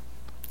 todo.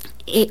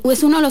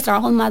 Es uno de los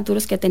trabajos más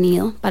duros que he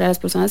tenido. Para las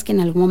personas que en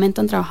algún momento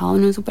han trabajado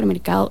en un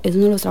supermercado, es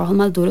uno de los trabajos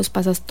más duros.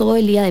 Pasas todo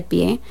el día de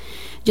pie.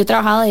 Yo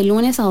trabajaba de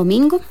lunes a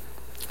domingo.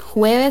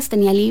 Jueves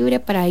tenía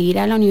libre para ir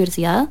a la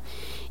universidad,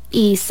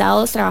 y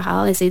sábados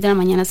trabajaba de 6 de la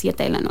mañana a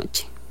 7 de la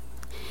noche.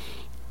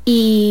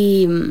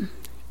 Y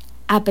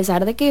a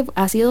pesar de que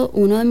ha sido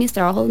uno de mis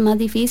trabajos más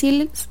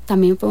difíciles,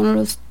 también fue uno de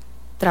los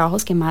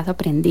trabajos que más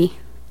aprendí.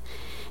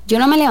 Yo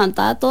no me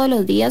levantaba todos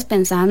los días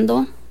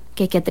pensando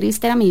que qué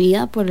triste era mi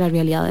vida por la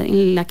realidad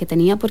en la que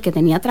tenía, porque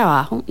tenía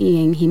trabajo,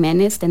 y en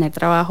Jiménez tener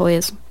trabajo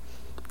es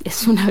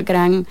una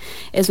gran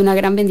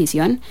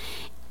bendición.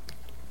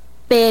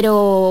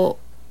 Pero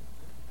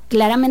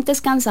claramente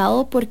es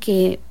cansado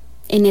porque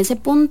en ese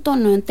punto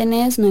no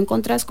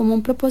encontrás como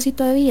un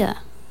propósito de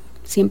vida.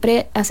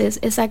 Siempre haces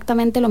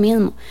exactamente lo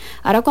mismo.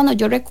 Ahora cuando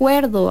yo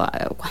recuerdo,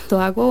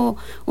 cuando hago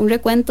un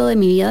recuento de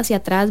mi vida hacia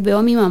atrás, veo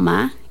a mi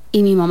mamá,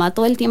 y mi mamá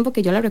todo el tiempo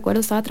que yo la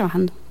recuerdo estaba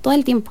trabajando, todo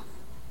el tiempo.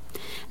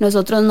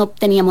 Nosotros no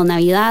teníamos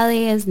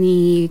navidades,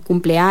 ni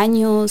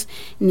cumpleaños,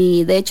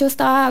 de hecho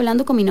estaba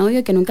hablando con mi novio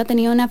de que nunca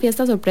tenía una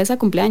fiesta sorpresa de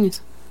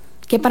cumpleaños,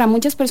 que para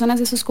muchas personas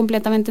eso es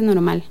completamente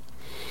normal.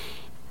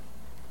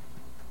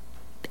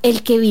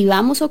 El que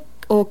vivamos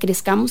o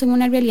crezcamos en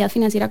una realidad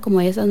financiera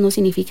como esa no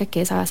significa que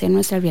esa va a ser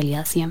nuestra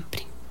realidad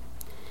siempre.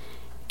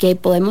 Que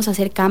podemos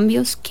hacer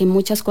cambios, que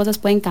muchas cosas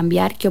pueden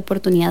cambiar, que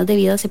oportunidades de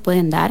vida se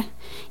pueden dar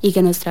y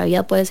que nuestra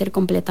vida puede ser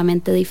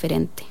completamente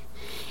diferente.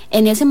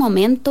 En ese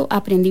momento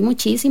aprendí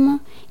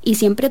muchísimo y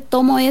siempre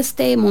tomo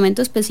este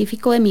momento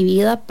específico de mi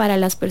vida para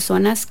las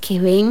personas que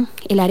ven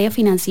el área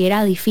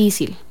financiera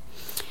difícil.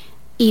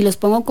 Y los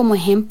pongo como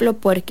ejemplo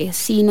porque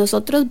si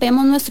nosotros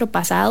vemos nuestro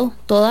pasado,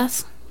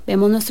 todas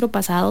vemos nuestro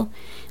pasado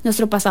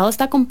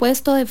está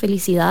compuesto de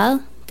felicidad,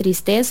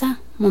 tristeza,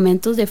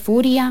 momentos de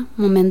furia,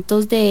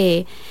 momentos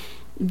de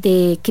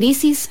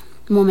crisis,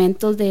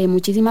 momentos de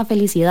muchísima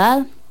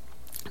felicidad,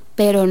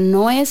 pero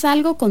no es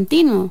algo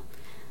continuo.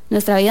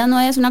 Nuestra vida no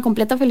es una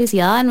completa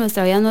felicidad,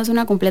 nuestra vida no es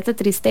una completa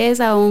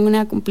tristeza o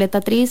una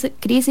completa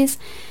crisis,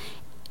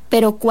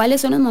 pero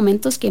 ¿cuáles son los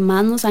momentos que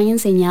más nos han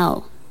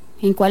enseñado?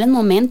 ¿En cuáles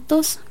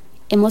momentos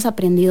hemos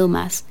aprendido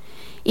más?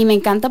 Y me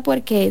encanta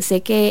porque sé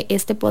que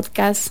este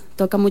podcast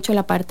toca mucho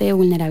la parte de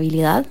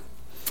vulnerabilidad.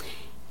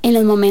 En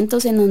los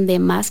momentos en donde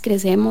más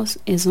crecemos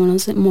son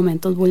los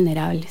momentos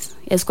vulnerables.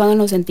 Es cuando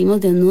nos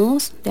sentimos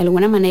desnudos de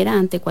alguna manera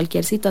ante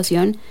cualquier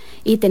situación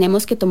y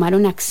tenemos que tomar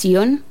una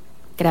acción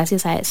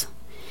gracias a eso.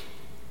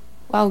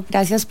 Wow,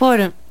 gracias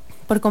por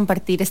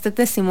compartir este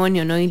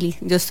testimonio, Noily.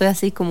 Yo estoy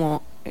así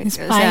como,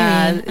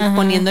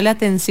 poniéndole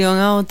atención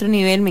a otro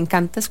nivel. Me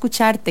encanta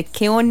escucharte.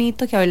 Qué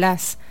bonito que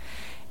hablas.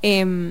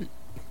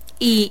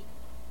 Y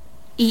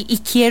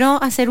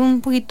quiero hacer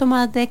un poquito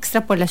más de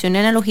extrapolación y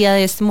analogía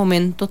de este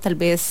momento, tal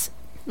vez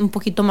un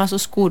poquito más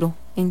oscuro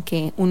en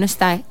que uno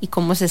está y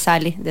cómo se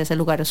sale de ese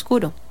lugar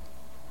oscuro.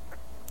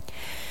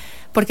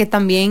 Porque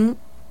también,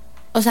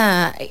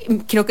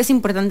 creo que es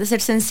importante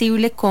ser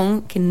sensible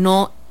con que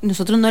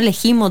nosotros no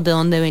elegimos de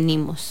dónde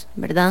venimos,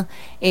 ¿verdad?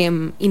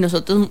 Y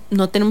nosotros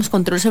no tenemos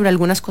control sobre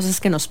algunas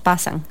cosas que nos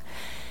pasan.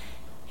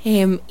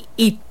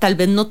 Y tal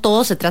vez no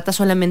todo se trata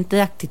solamente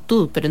de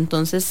actitud, pero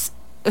entonces,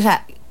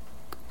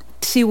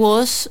 si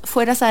vos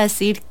fueras a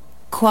decir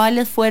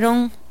cuáles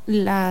fueron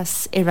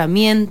las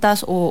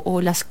herramientas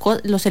o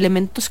los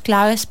elementos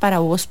claves para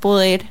vos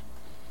poder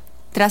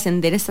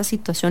trascender esta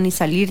situación y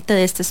salirte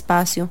de este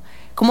espacio,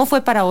 ¿cómo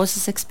fue para vos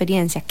esa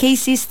experiencia? ¿Qué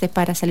hiciste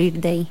para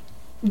salir de ahí?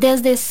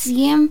 Desde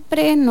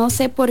siempre, no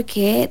sé por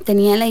qué,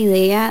 tenía la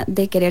idea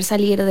de querer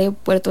salir de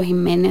Puerto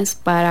Jiménez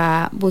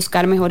para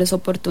buscar mejores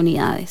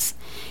oportunidades.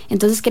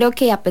 Entonces creo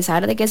que a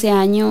pesar de que ese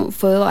año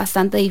fue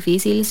bastante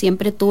difícil,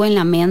 siempre tuve en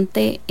la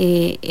mente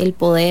el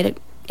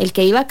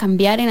que iba a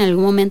cambiar en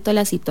algún momento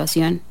la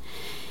situación.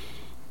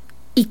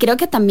 Y creo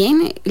que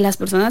también las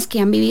personas que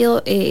han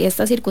vivido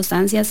estas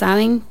circunstancias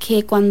saben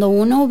que cuando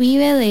uno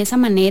vive de esa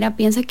manera,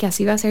 piensa que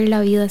así va a ser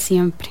la vida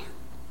siempre,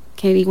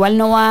 que igual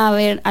no va a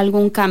haber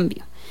algún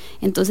cambio.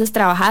 Entonces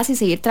trabajás y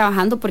seguir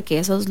trabajando porque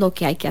eso es lo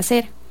que hay que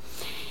hacer.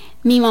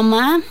 Mi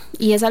mamá,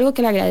 y es algo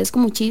que le agradezco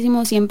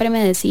muchísimo, siempre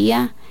me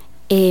decía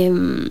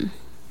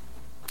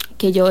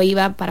que yo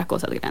iba para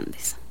cosas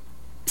grandes.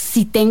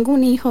 Si tengo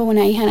un hijo o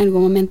una hija en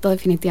algún momento,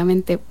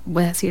 definitivamente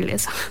voy a decirle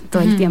eso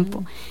todo el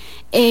tiempo.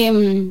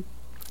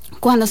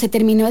 Cuando se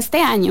terminó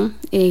este año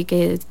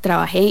que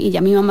trabajé y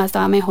ya mi mamá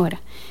estaba mejor,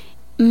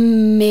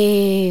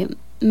 me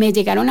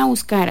llegaron a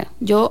buscar.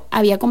 Yo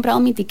había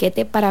comprado mi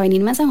tiquete para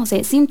venirme a San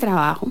José sin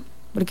trabajo,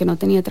 porque no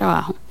tenía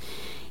trabajo.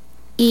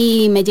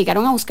 Y me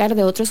llegaron a buscar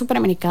de otro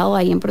supermercado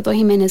ahí en Puerto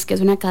Jiménez, que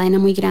es una cadena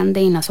muy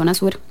grande en la zona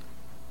sur,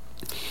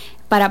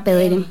 para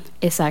pedir,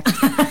 exacto,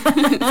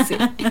 sí,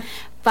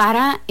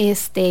 para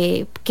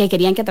que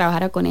querían que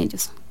trabajara con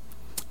ellos,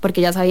 porque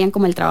ya sabían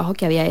como el trabajo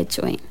que había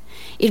hecho.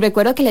 Y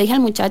recuerdo que le dije al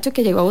muchacho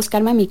que llegó a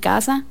buscarme a mi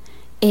casa,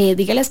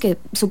 dígales que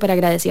súper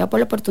agradecida por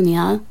la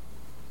oportunidad,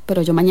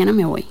 pero yo mañana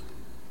me voy.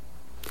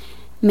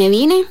 Me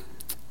vine,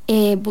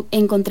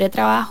 encontré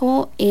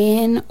trabajo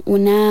en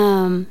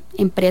una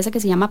empresa que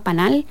se llama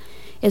Panal,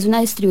 es una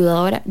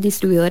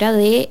distribuidora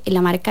de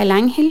la marca El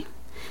Ángel.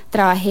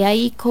 Trabajé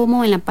ahí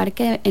como en la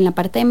parte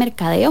de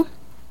mercadeo.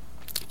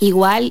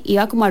 Igual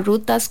iba como a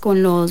rutas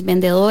con los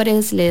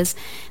vendedores, les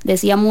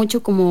decía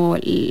mucho como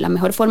la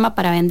mejor forma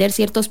para vender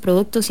ciertos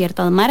productos,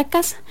 ciertas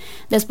marcas.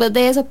 Después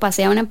de eso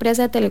pasé a una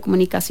empresa de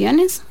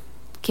telecomunicaciones,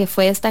 que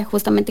fue esta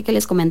justamente que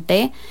les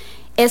comenté.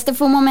 Este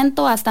fue un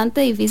momento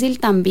bastante difícil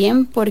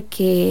también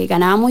porque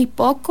ganaba muy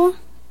poco,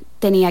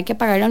 tenía que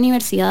pagar la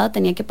universidad,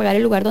 tenía que pagar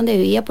el lugar donde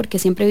vivía porque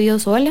siempre he vivido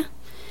sola.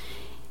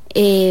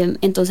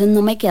 Entonces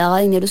no me quedaba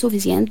dinero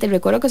suficiente.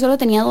 Recuerdo que solo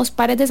tenía 2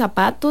 pares de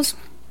zapatos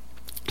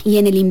y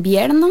en el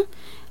invierno,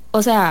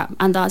 o sea,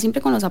 andaba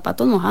siempre con los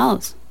zapatos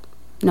mojados.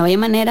 No había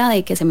manera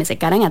de que se me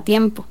secaran a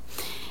tiempo.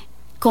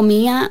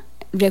 Comía,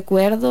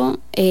 recuerdo,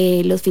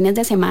 los fines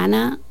de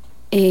semana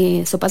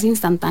sopas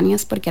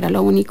instantáneas porque era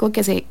lo único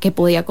que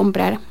podía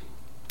comprar.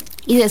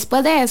 Y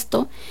después de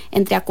esto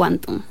entré a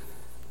Quantum.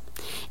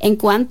 En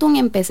Quantum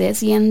empecé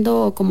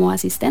siendo como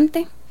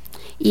asistente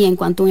y en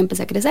Quantum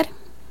empecé a crecer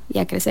y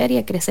a crecer y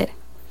a crecer.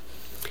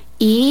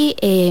 Y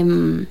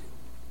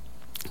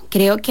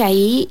creo que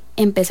ahí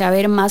empecé a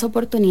ver más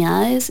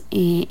oportunidades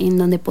en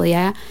donde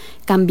podía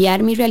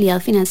cambiar mi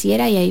realidad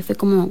financiera y ahí fue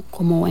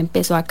como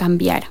empezó a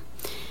cambiar.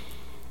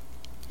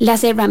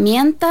 Las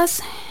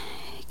herramientas,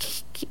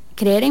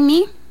 creer en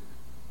mí,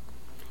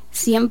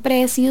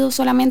 siempre he sido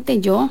solamente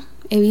yo,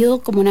 he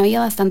vivido como una vida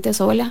bastante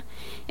sola,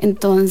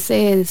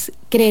 entonces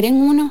creer en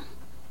uno,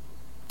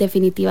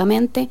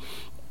 definitivamente,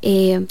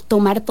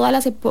 tomar todas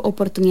las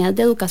oportunidades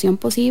de educación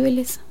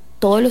posibles,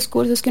 todos los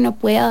cursos que uno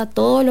pueda,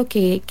 todo lo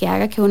que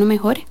haga que uno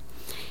mejore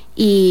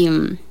y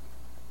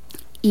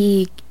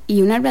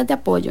una red de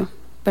apoyo,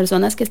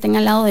 personas que estén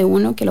al lado de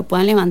uno, que lo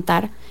puedan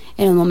levantar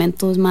en los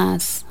momentos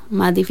más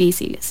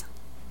difíciles.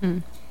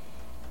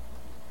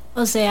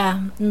 O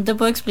sea, no te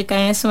puedo explicar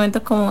en este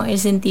momento como el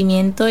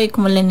sentimiento y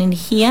como la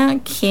energía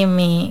que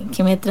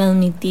me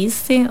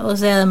transmitiste. O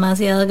sea,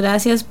 demasiadas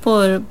gracias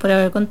por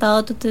haber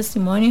contado tu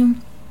testimonio.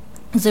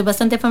 Estoy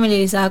bastante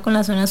familiarizada con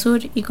la zona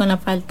sur y con la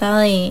falta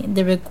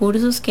de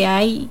recursos que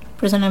hay.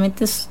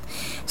 Personalmente es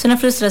una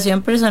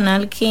frustración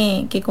personal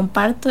que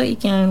comparto y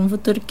que en algún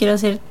futuro quiero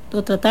hacer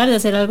o tratar de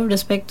hacer algo al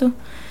respecto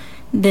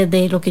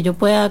desde lo que yo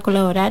pueda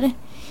colaborar.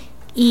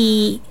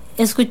 Y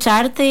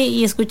escucharte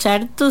y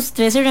escuchar tus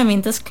 3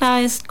 herramientas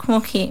claves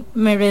como que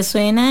me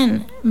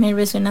resuenan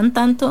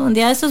tanto. Un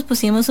día de estos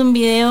pusimos un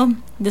video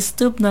de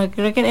Snoop Dogg,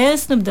 creo que era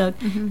Snoop Dogg,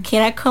 que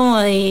era como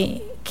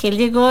de que él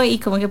llegó y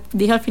como que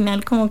dijo al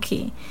final como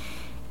que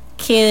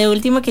de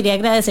último quería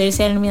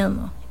agradecerse a él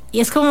mismo. Y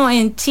es como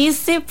en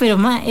chiste, pero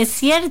es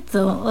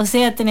cierto. O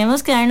sea,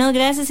 tenemos que darnos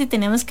gracias y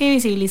tenemos que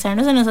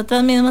visibilizarnos a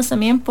nosotras mismas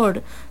también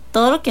por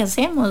todo lo que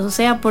hacemos, o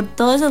sea, por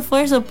todo ese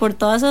esfuerzo, por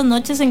todas esas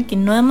noches en que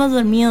no hemos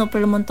dormido, por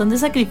el montón de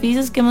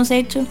sacrificios que hemos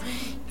hecho.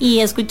 Y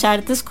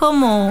escucharte es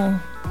como,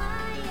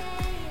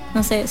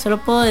 no sé, solo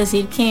puedo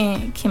decir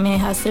que me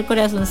dejaste el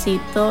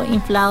corazoncito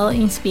inflado,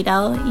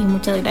 inspirado, y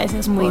muchas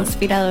gracias. Muy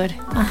inspirador.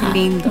 Ajá,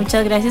 lindo.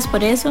 Muchas gracias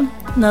por eso.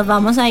 Nos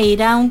vamos a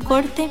ir a un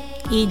corte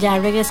y ya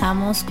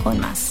regresamos con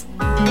más.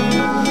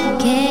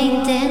 Qué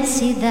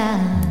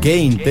intensidad. Qué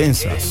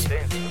intensas.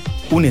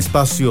 Un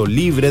espacio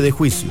libre de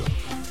juicio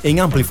en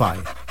Amplify.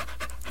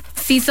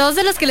 Si sos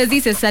de los que les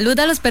dices salud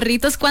a los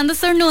perritos cuando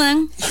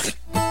estornudan,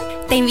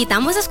 te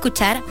invitamos a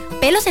escuchar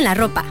Pelos en la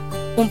Ropa,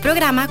 un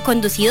programa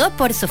conducido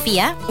por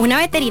Sofía, una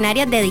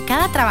veterinaria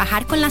dedicada a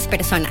trabajar con las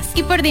personas,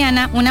 y por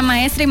Diana, una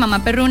maestra y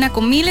mamá perruna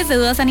con miles de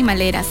dudas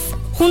animaleras.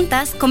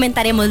 Juntas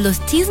comentaremos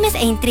los chismes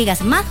e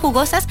intrigas más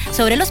jugosas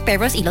sobre los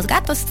perros y los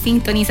gatos.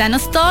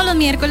 Sintonizanos todos los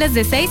miércoles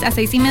de 6 a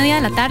 6:30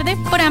 de la tarde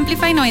por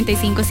Amplify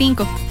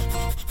 95.5.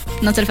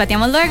 Nos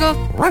olfateamos luego.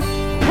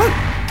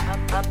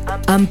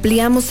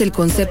 Ampliamos el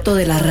concepto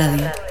de la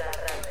radio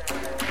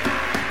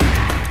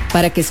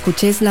para que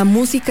escuches la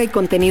música y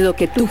contenido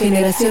que tu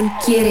generación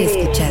quiere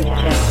escuchar.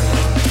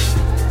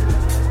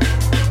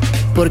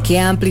 Porque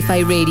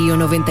Amplify Radio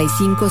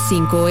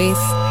 95.5 es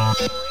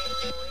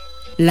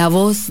la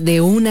voz de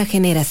una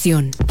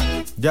generación.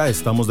 Ya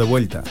estamos de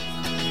vuelta.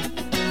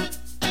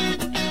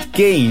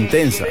 Qué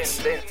intensas.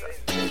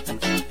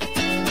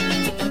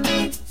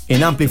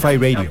 En Amplify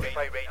Radio.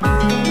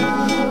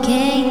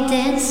 Qué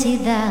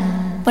intensidad.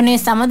 Bueno,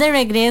 estamos de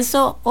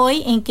regreso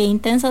hoy en Qué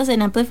Intensas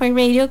en Amplify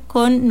Radio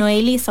con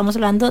Noily. Estamos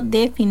hablando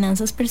de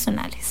finanzas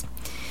personales.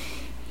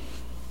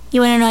 Y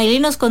bueno, Noily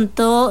nos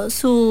contó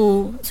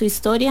su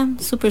historia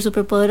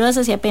súper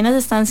poderosa. Si apenas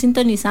están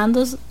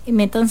sintonizando,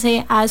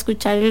 métanse a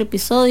escuchar el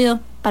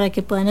episodio para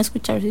que puedan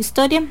escuchar su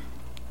historia.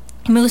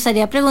 Y me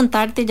gustaría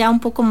preguntarte ya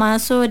un poco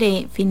más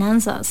sobre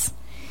finanzas.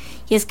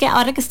 Y es que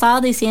ahora que estaba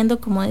diciendo,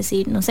 como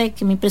decir, no sé,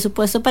 que mi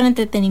presupuesto para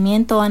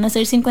entretenimiento van a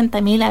ser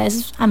 50,000, a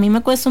veces a mí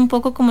me cuesta un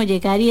poco como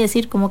llegar y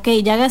decir, como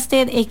que ya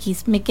gasté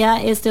X, me queda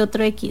este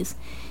otro X.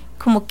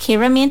 Como qué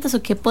herramientas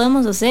o qué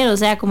podemos hacer, o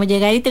sea, como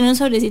llegar y tener un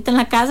sobrecito en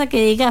la casa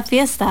que diga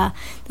fiesta,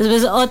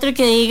 después otro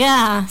que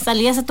diga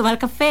salidas a tomar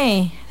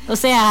café, o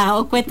sea,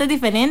 o cuentas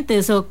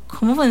diferentes, o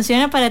cómo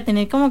funciona para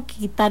tener como que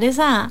quitar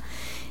esa,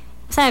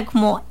 o sea,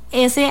 como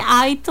ese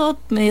hábito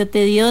medio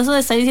tedioso de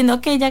estar diciendo,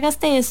 ok, ya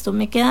gasté esto,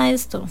 me queda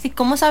esto. Sí,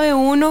 ¿cómo sabe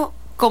uno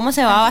cómo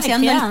se va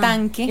vaciando el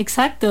tanque?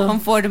 Exacto.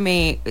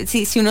 Conforme,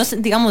 si uno,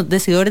 digamos,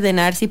 decide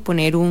ordenarse y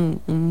poner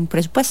un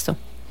presupuesto.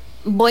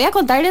 Voy a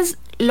contarles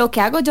lo que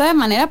hago yo de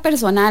manera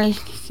personal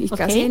y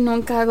casi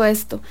nunca hago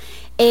esto.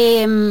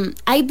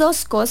 Hay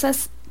 2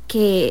 cosas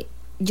que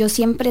yo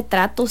siempre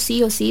trato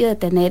sí o sí de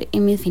tener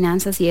en mis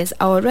finanzas, y es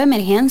ahorro de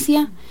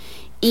emergencia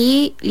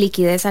y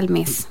liquidez al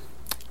mes.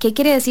 ¿Qué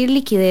quiere decir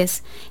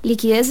liquidez?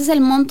 Liquidez es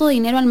el monto de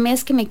dinero al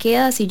mes que me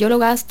queda si yo lo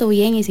gasto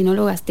bien y si no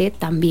lo gasté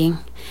también.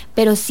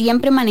 Pero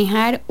siempre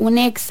manejar un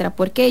extra,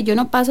 porque yo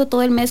no paso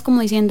todo el mes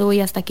como diciendo,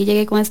 uy, hasta aquí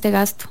llegué con este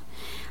gasto.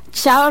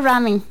 Chao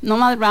ramen, no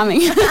más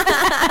ramen.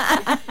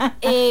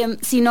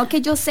 Sino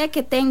que yo sé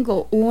que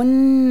tengo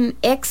un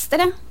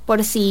extra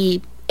por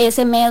si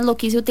ese mes lo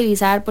quise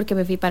utilizar porque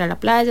me fui para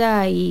la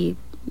playa y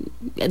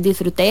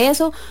disfruté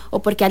eso,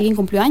 o porque alguien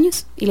cumplió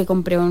años y le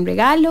compré un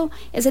regalo,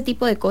 ese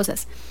tipo de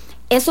cosas.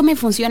 Eso me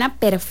funciona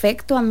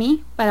perfecto a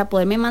mí para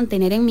poderme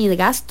mantener en mis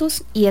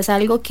gastos, y es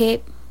algo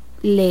que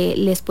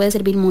les puede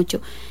servir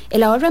mucho.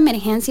 El ahorro de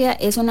emergencia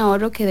es un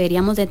ahorro que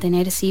deberíamos de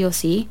tener sí o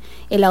sí.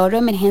 El ahorro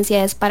de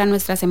emergencia es para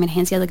nuestras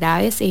emergencias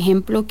graves,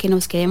 ejemplo, que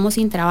nos quedemos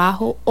sin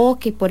trabajo o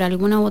que por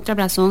alguna u otra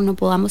razón no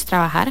podamos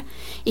trabajar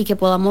y que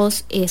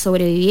podamos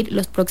sobrevivir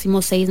los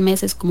próximos 6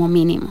 meses como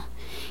mínimo.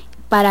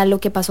 Para lo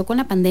que pasó con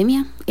la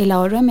pandemia, el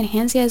ahorro de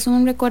emergencia es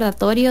un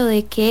recordatorio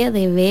de que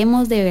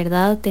debemos de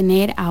verdad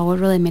tener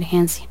ahorro de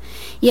emergencia.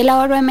 Y el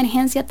ahorro de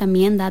emergencia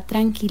también da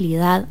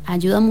tranquilidad,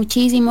 ayuda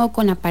muchísimo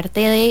con la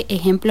parte de,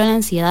 ejemplo, la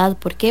ansiedad.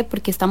 ¿Por qué?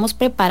 Porque estamos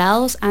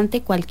preparados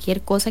ante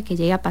cualquier cosa que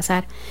llegue a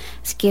pasar.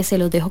 Así que se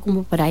los dejo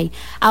como por ahí.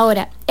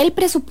 Ahora, el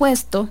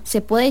presupuesto se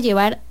puede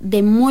llevar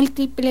de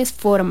múltiples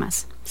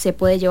formas. Se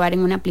puede llevar en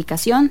una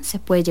aplicación, se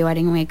puede llevar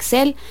en un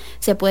Excel,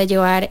 se puede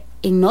llevar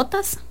en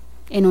notas,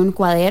 en un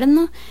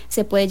cuaderno,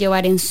 se puede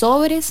llevar en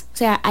sobres. O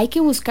sea, hay que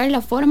buscar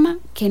la forma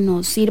que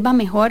nos sirva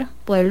mejor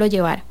poderlo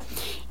llevar.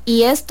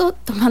 Y esto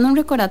tomando un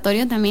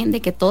recordatorio también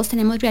de que todos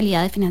tenemos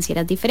realidades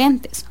financieras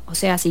diferentes. O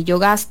sea, si yo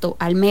gasto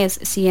al mes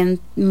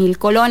 100,000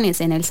 colones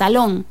en el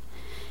salón,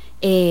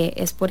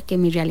 es porque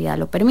mi realidad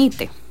lo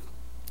permite.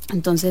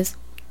 Entonces,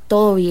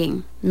 todo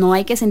bien. No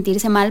hay que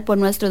sentirse mal por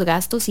nuestros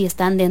gastos si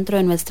están dentro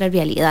de nuestra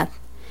realidad.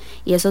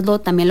 Y eso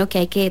es también lo que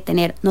hay que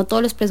tener. No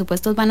todos los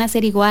presupuestos van a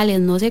ser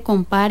iguales. No se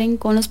comparen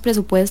con los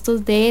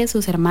presupuestos de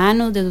sus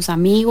hermanos, de sus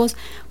amigos,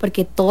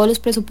 porque todos los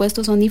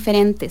presupuestos son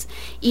diferentes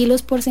y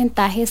los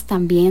porcentajes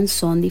también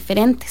son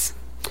diferentes.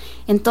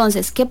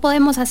 Entonces, ¿qué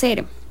podemos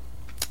hacer?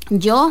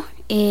 Yo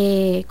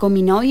con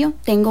mi novio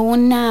tengo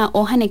una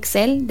hoja en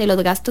Excel de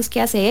los gastos que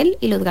hace él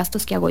y los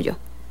gastos que hago yo.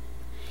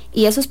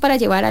 Y eso es para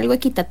llevar algo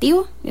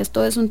equitativo.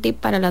 Esto es un tip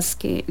para las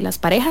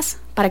parejas,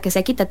 para que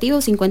sea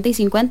equitativo, 50 y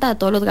 50 a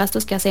todos los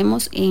gastos que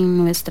hacemos en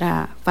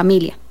nuestra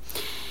familia.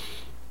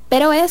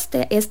 Pero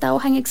esta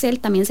hoja en Excel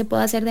también se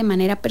puede hacer de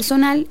manera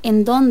personal,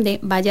 en donde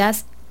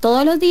vayas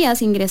todos los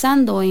días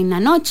ingresando en la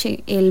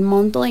noche el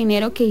monto de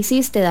dinero que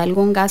hiciste de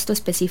algún gasto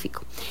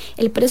específico.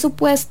 El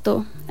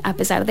presupuesto, a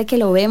pesar de que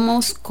lo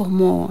vemos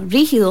como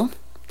rígido,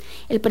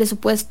 el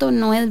presupuesto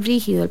no es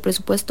rígido, el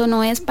presupuesto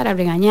no es para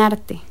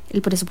regañarte,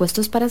 el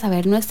presupuesto es para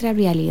saber nuestra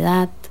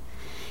realidad.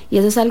 Y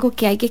eso es algo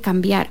que hay que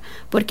cambiar.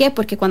 ¿Por qué?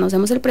 Porque cuando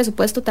hacemos el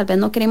presupuesto tal vez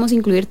no queremos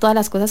incluir todas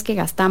las cosas que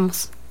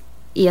gastamos.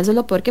 Y eso es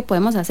lo peor que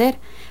podemos hacer.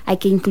 Hay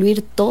que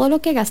incluir todo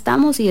lo que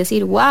gastamos y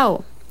decir,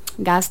 wow,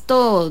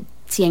 gasto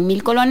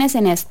 100,000 colones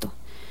en esto.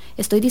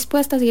 Estoy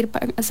dispuesta a seguir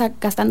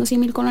gastando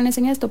 100,000 colones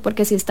en esto,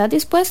 porque si estás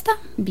dispuesta,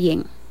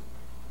 bien.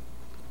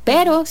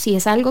 Pero si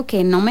es algo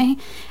que no me...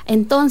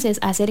 Entonces,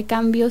 hacer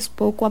cambios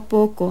poco a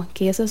poco,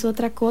 que eso es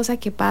otra cosa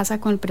que pasa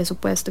con el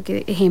presupuesto.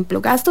 Que, ejemplo,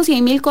 gasto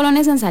 100,000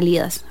 colones en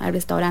salidas a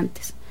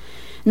restaurantes.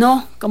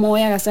 No, ¿cómo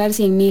voy a gastar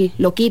 100,000?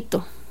 Lo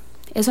quito.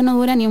 Eso no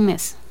dura ni un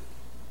mes.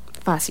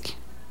 Fácil.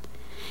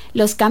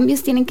 Los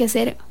cambios tienen que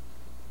ser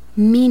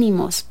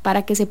mínimos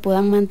para que se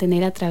puedan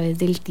mantener a través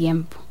del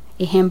tiempo.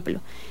 Ejemplo,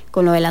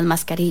 con lo de las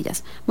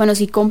mascarillas. Bueno,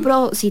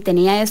 si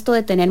tenía esto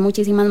de tener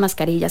muchísimas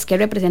mascarillas, ¿qué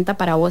representa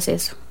para vos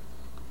eso?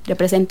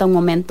 Representa un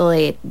momento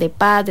de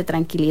paz, de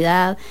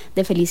tranquilidad,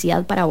 de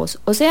felicidad para vos.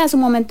 O sea, es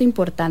un momento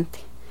importante.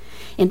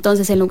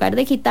 Entonces, en lugar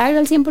de quitarlo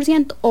al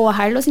 100% o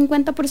bajarlo al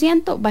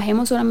 50%,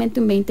 bajemos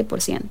solamente un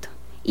 20%.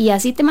 Y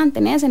así te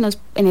mantenés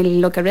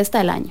en lo que resta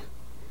del año.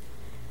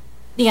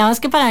 Digamos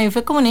que para mí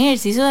fue como un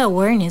ejercicio de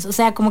awareness. O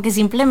sea, como que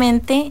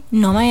simplemente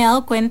no me había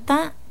dado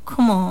cuenta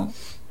como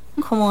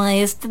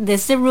de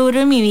este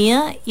rubro en mi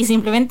vida, y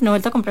simplemente no he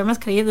vuelto a comprar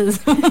mascarillas desde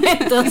ese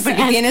momento.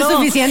 Porque tienes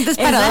suficientes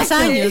para 2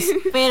 años.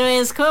 Pero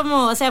es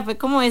como, o sea, fue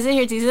como ese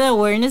ejercicio de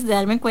awareness, de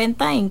darme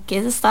cuenta en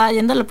qué se estaba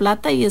yendo la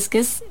plata. Y es que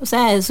es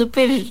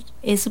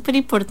súper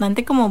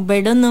importante como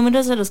ver los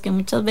números a los que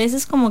muchas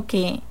veces como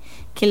que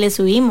le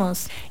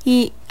subimos.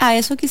 Y a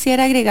eso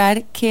quisiera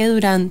agregar que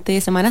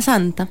durante Semana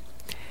Santa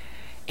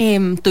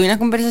tuve una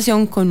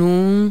conversación con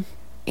un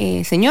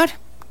señor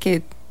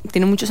que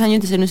tiene muchos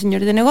años de ser un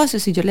señor de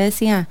negocios, y yo le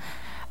decía,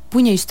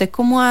 puña, ¿y usted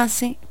cómo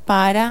hace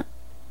para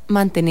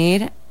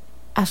mantener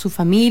a su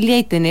familia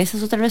y tener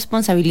esas otras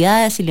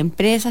responsabilidades y la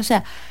empresa? O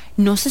sea,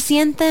 no se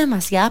siente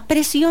demasiada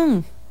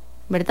presión,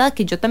 ¿verdad?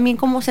 Que yo también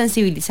como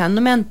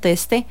sensibilizándome ante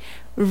este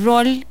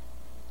rol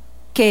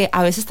que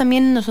a veces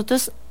también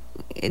nosotros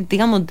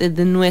digamos,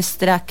 desde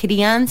nuestra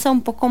crianza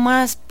un poco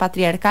más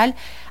patriarcal,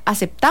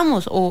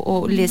 aceptamos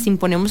o les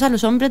imponemos a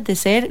los hombres de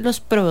ser los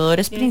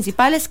proveedores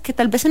principales, que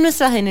tal vez en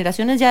nuestras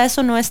generaciones ya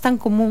eso no es tan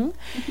común,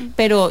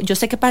 pero yo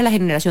sé que para la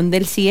generación de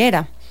él sí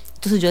era.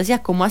 Entonces yo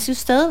decía, ¿cómo hace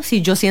usted?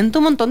 Si yo siento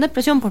un montón de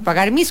presión por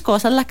pagar mis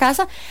cosas, la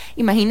casa,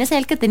 imagínese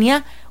él que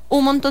tenía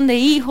un montón de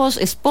hijos,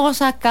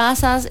 esposa,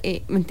 casas,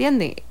 ¿me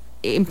entiende?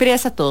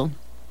 Empresa, todo.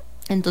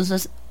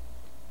 Entonces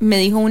me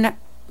dijo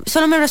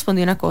solo me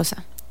respondió una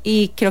cosa,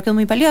 y creo que es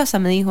muy valiosa.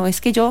 Me dijo, es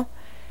que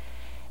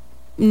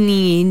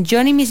ni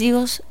yo ni mis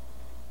hijos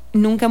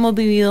nunca hemos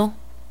vivido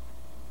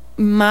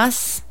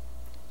más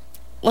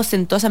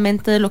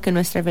ostentosamente de lo que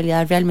nuestra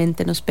realidad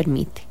realmente nos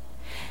permite.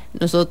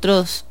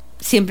 Nosotros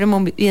siempre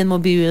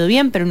hemos vivido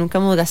bien, pero nunca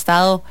hemos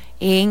gastado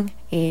en,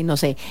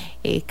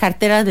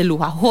 carteras de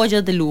lujo,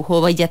 joyas de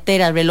lujo,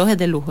 billeteras, relojes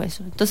de lujo,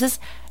 eso. Entonces,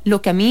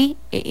 lo que a mí,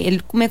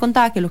 él me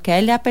contaba que lo que a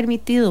él le ha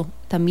permitido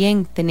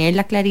también tener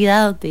la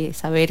claridad de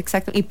saber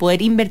exacto y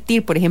poder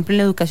invertir, por ejemplo, en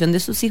la educación de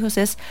sus hijos,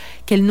 es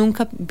que él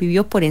nunca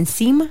vivió por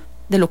encima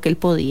de lo que él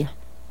podía.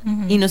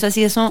 Y no sé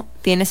si eso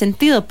tiene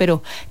sentido,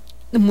 pero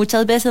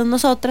muchas veces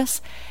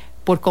nosotras,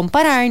 por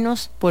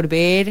compararnos, por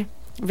ver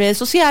redes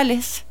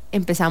sociales,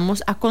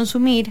 empezamos a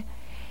consumir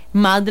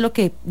más de lo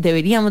que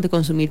deberíamos de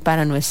consumir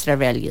para nuestra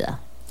realidad.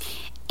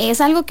 Es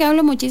algo que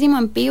hablo muchísimo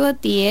en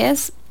Pivot, y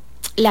es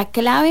la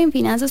clave en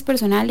finanzas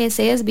personales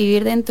es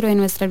vivir dentro de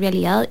nuestra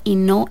realidad y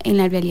no en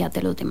la realidad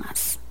de los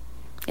demás.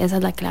 Esa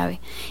es la clave.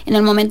 En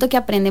el momento que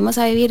aprendemos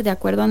a vivir de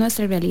acuerdo a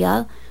nuestra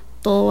realidad,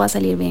 todo va a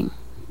salir bien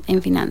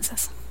en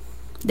finanzas,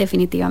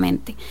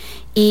 definitivamente.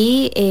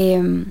 Y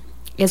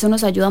eso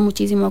nos ayuda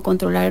muchísimo a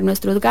controlar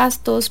nuestros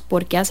gastos,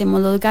 por qué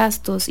hacemos los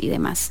gastos y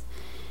demás.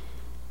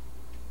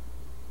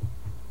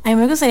 A mí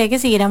me gustaría que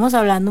siguiéramos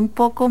hablando un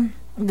poco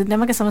de un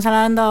tema que estamos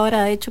hablando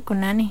ahora, de hecho,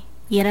 con Ani,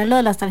 y era lo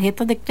de las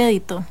tarjetas de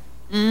crédito.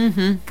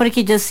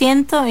 Porque yo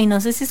siento, y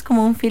no sé si es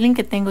como un feeling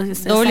que tengo, si a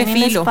ustedes doble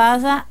también filo les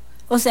pasa,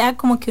 o sea,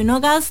 como que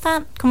uno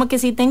gasta, como que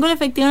si tengo el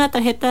efectivo en la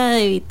tarjeta de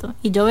débito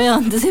y yo veo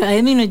dónde se va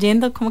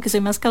disminuyendo, como que soy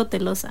más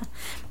cautelosa.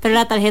 Pero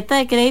la tarjeta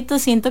de crédito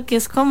siento que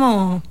es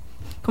como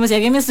si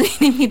alguien me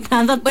estuviera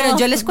invitando a todo. Bueno,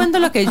 yo les cuento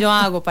lo que yo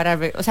hago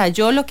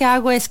yo lo que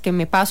hago es que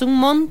me paso un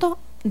monto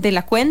de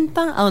la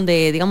cuenta a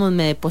donde, digamos,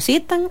 me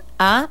depositan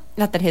a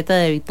la tarjeta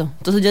de débito.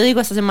 Entonces yo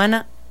digo, esta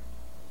semana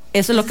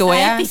eso es lo que voy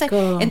a hacer.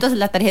 Entonces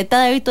la tarjeta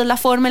de débito es la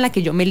forma en la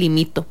que yo me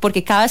limito,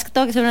 porque cada vez que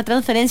tengo que hacer una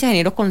transferencia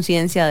genero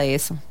conciencia de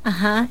eso.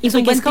 Ajá. Y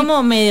porque es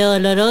como medio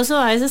doloroso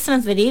a veces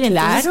transferir,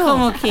 entonces claro,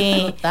 como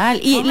que total.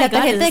 Y la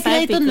tarjeta de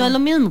crédito no es lo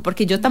mismo,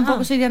 porque yo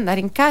tampoco soy de andar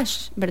en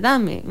cash, ¿verdad?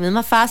 Me es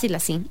más fácil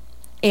así.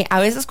 A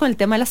veces con el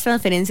tema de las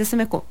transferencias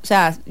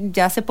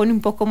ya se pone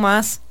un poco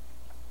más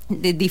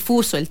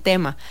difuso el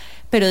tema.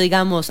 Pero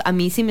digamos, a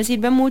mí sí me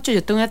sirve mucho.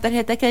 Yo tengo una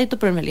tarjeta de crédito,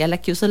 pero en realidad la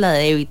que uso es la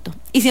de débito.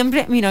 Y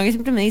siempre, mi novio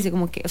siempre me dice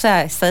como que,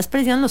 está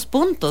desperdiciando los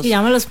puntos. Sí,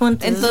 llama los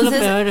puntos. Entonces,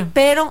 eso es lo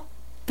peor.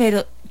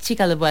 Pero,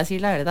 chicas, les voy a decir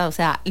la verdad.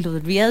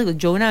 Los riesgos,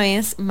 yo una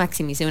vez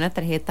maximicé una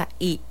tarjeta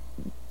y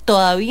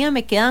todavía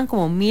me quedan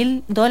como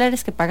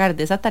 $1,000 que pagar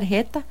de esa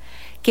tarjeta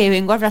que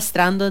vengo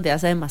arrastrando desde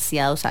hace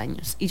demasiados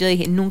años. Y yo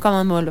dije, nunca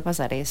más me vuelve a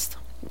pasar esto.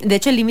 De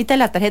hecho, el límite de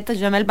la tarjeta,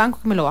 yo llamé al banco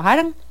que me lo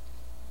bajaran.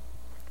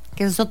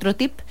 Que eso es otro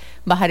tip,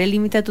 bajar el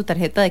límite de tu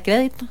tarjeta de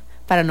crédito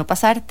para no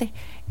pasarte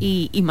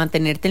y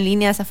mantenerte en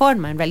línea de esa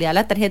forma. En realidad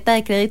la tarjeta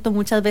de crédito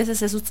muchas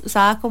veces es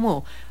usada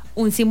como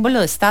un símbolo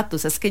de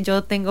estatus. Es que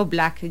yo tengo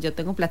black, yo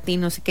tengo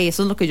platino, así que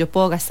eso es lo que yo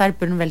puedo gastar,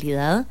 pero en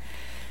realidad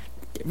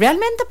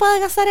 ¿realmente puedes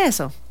gastar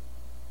eso?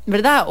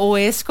 ¿Verdad? O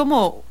es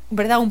como,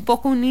 ¿verdad? Un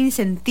poco un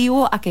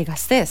incentivo a que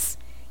gastes.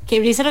 Qué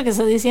brisa lo que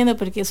estás diciendo,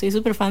 porque soy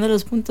súper fan de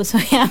los puntos,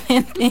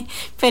 obviamente,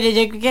 pero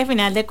yo creo que al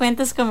final de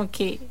cuentas como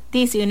que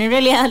si uno en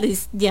realidad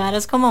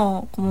llevaras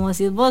como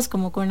decís vos,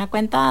 como con una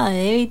cuenta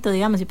de débito,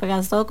 digamos, si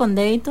pagas todo con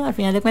débito, al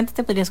final de cuentas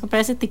te podrías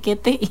comprar ese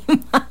tiquete y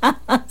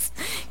más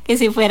que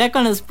si fuera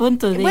con los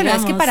puntos, digamos. Bueno,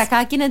 es que para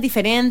cada quien es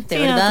diferente,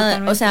 sí, ¿verdad?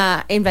 No,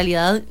 en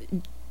realidad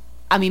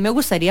a mí me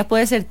gustaría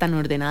poder ser tan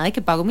ordenada de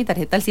que pago mi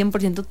tarjeta al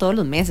 100% todos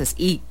los meses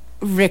y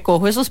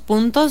recojo esos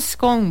puntos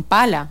con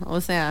pala,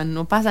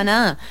 no pasa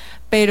nada,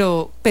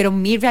 pero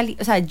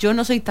yo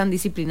no soy tan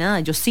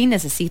disciplinada, yo sí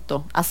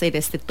necesito hacer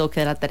este toque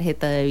de la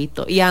tarjeta de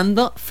débito y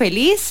ando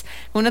feliz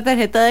con una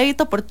tarjeta de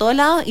débito por todo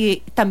lado.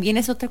 Y también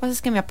es otra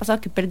cosa que me ha pasado,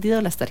 que he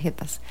perdido las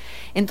tarjetas.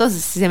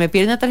 Entonces, si se me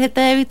pierde una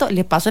tarjeta de débito,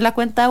 le paso la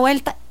cuenta de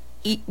vuelta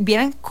y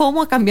vieran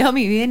cómo ha cambiado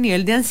mi vida en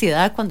nivel de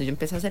ansiedad cuando yo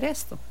empecé a hacer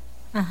esto.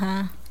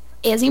 Ajá.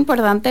 Es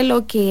importante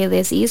lo que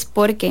decís,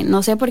 porque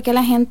no sé por qué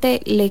la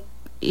gente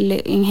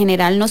en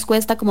general nos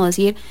cuesta como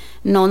decir,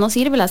 no nos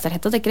sirve las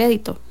tarjetas de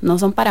crédito, no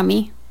son para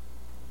mí.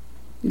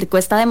 Le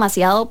cuesta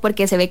demasiado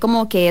porque se ve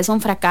como que es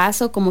un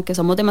fracaso, como que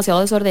somos demasiado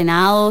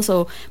desordenados,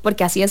 o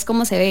porque así es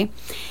como se ve.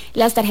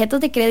 Las tarjetas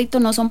de crédito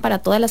no son para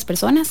todas las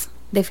personas,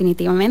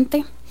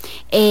 definitivamente.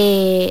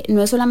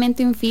 No es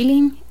solamente un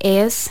feeling,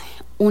 es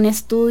un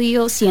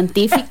estudio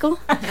científico.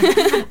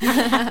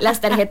 Las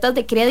tarjetas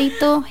de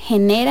crédito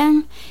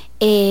generan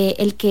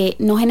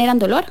no generan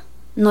dolor.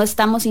 no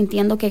estamos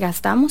sintiendo que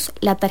gastamos.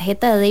 La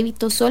tarjeta de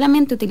débito,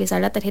 solamente utilizar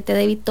la tarjeta de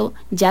débito,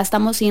 ya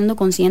estamos siendo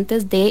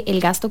conscientes del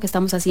gasto que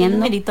estamos haciendo.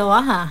 El numerito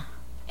baja.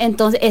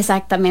 Entonces,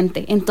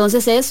 exactamente.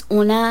 Entonces es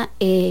una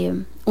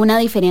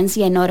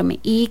diferencia enorme.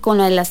 Y con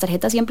lo de las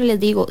tarjetas siempre les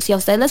digo, si a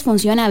ustedes les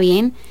funciona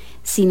bien,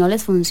 si no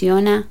les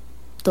funciona,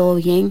 todo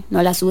bien,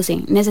 no las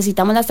usen.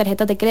 ¿Necesitamos las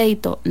tarjetas de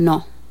crédito?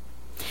 No.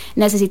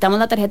 ¿Necesitamos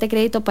la tarjeta de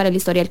crédito para el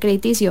historial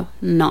crediticio?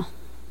 No.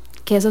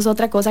 Que eso es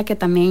otra cosa que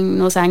también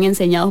nos han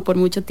enseñado por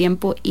mucho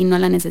tiempo y no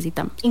la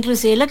necesitamos.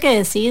 Inclusive lo que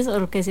decís, o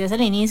lo que decías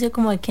al inicio,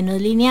 como de que no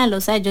es lineal.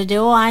 O sea, yo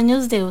llevo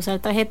años de usar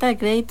tarjeta de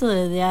crédito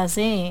desde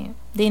hace,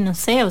 no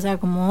sé, o sea,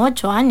 como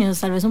 8 años,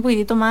 tal vez un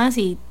poquitito más.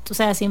 Y, o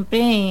sea,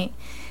 siempre,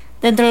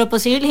 dentro de lo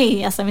posible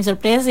y hasta mi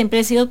sorpresa, siempre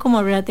he sido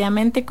como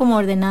relativamente como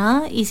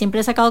ordenada y siempre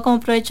he sacado como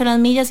provecho las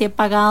millas y he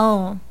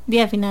pagado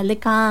al final de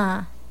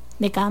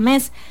cada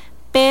mes.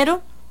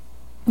 Pero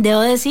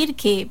debo decir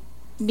que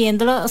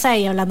viéndolo, o sea,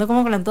 y hablando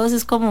como con todos,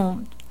 es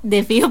como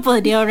de fijo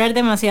podría ahorrar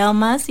demasiado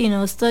más si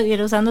no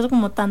estuviera usando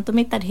como tanto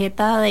mi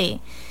tarjeta de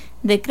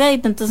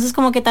crédito. Entonces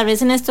como que tal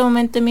vez en este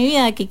momento de mi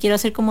vida que quiero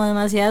hacer como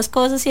demasiadas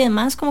cosas y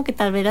demás, como que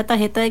tal vez la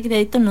tarjeta de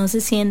crédito no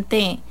se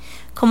siente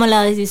como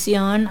la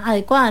decisión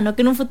adecuada. No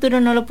que en un futuro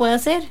no lo pueda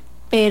hacer,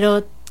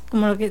 pero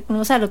como lo que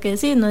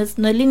decís, no es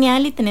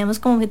lineal y tenemos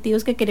como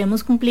objetivos que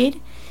queremos cumplir.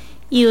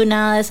 Y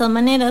una de esas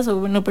maneras,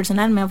 o en lo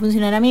personal me va a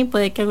funcionar a mí,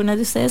 puede que algunas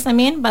de ustedes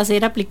también, va a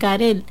ser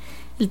aplicar el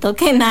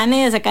toque de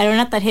nane de sacar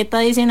una tarjeta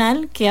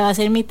adicional que va a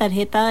ser mi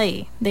tarjeta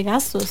de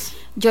gastos.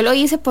 Yo lo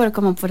hice por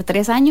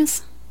 3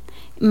 años.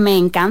 Me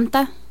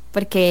encanta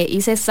porque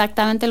hice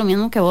exactamente lo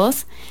mismo que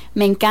vos.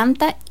 Me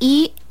encanta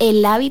y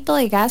el hábito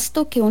de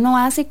gasto que uno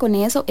hace con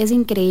eso es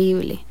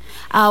increíble.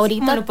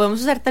 Ahorita como lo podemos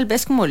usar tal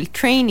vez como el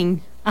training.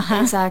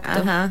 Ajá,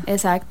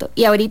 exacto.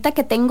 Y ahorita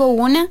que tengo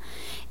una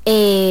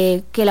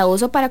que la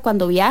uso para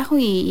cuando viajo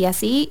y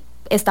así,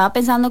 estaba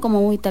pensando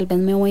como, tal vez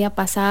me voy a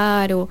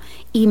pasar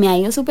y me ha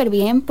ido súper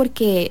bien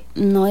porque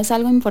no es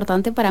algo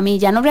importante para mí.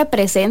 Ya no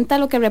representa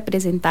lo que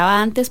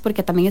representaba antes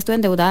porque también estuve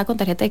endeudada con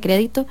tarjeta de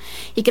crédito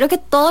y creo que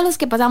todos los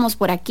que pasamos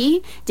por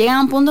aquí llegan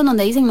a un punto en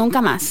donde dicen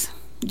nunca más.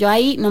 Yo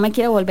ahí no me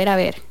quiero volver a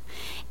ver.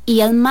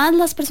 Y es más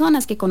las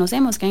personas que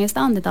conocemos que han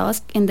estado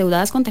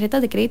endeudadas con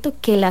tarjetas de crédito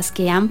que las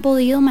que han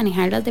podido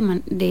manejarlas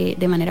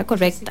de manera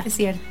correcta. Sí, es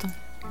cierto.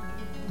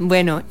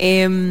 Bueno,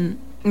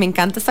 me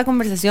encanta esta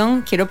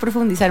conversación, quiero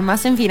profundizar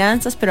más en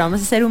finanzas, pero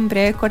vamos a hacer un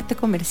breve corte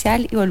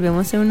comercial y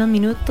volvemos en unos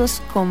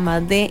minutos con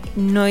más de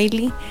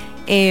Noily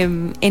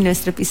en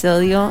nuestro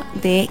episodio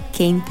de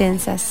Qué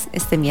Intensas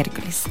este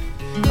miércoles.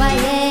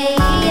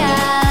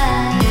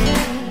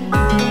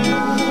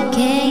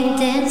 Qué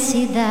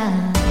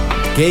intensidad.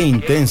 Qué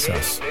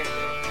Intensas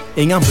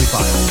en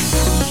Amplify.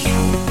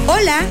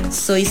 Hola,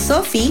 soy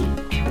Sofi.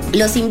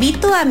 Los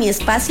invito a mi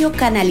espacio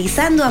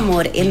Canalizando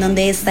Amor, en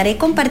donde estaré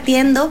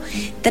compartiendo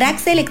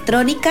tracks de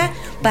electrónica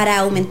para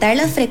aumentar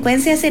las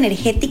frecuencias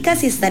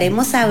energéticas y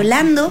estaremos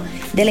hablando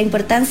de la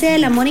importancia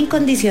del amor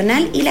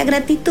incondicional y la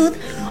gratitud,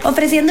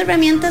 ofreciendo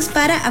herramientas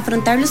para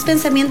afrontar los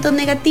pensamientos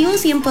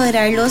negativos y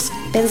empoderar los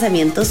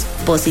pensamientos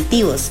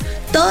positivos.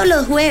 Todos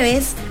los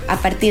jueves a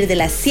partir de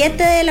las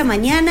 7 de la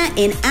mañana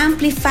en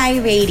Amplify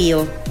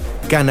Radio.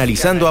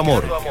 Canalizando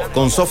Amor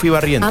con Sofi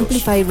Barrientos.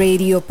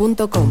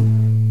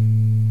 Amplifyradio.com.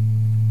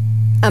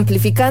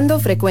 Amplificando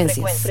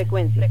frecuencias.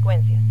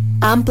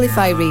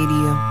 Amplify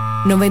Radio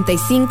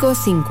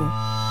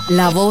 95.5.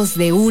 La voz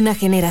de una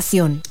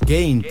generación.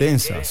 Qué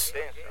Intensas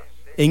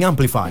en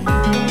Amplify.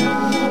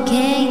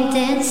 Qué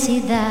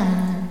intensidad.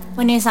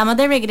 Bueno, estamos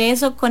de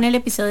regreso con el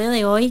episodio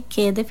de hoy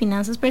que es de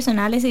finanzas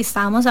personales y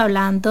estábamos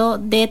hablando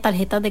de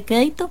tarjetas de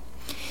crédito.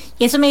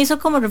 Y eso me hizo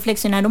como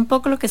reflexionar un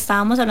poco lo que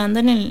estábamos hablando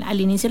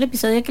al inicio del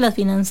episodio, de que las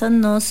finanzas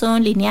no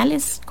son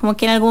lineales. Como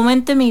que en algún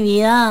momento de mi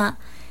vida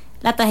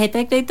la tarjeta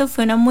de crédito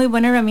fue una muy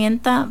buena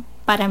herramienta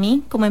para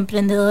mí como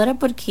emprendedora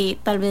porque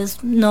tal vez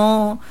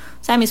no, o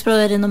sea, mis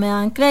proveedores no me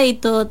daban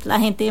crédito, la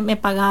gente me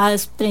pagaba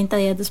 30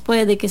 días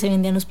después de que se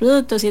vendían los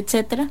productos y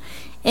etcétera.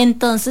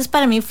 Entonces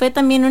para mí fue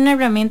también una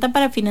herramienta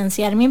para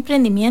financiar mi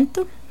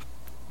emprendimiento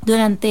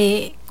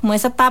durante como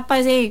esa etapa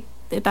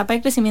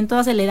de crecimiento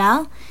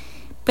acelerado.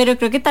 Pero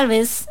creo que tal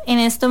vez en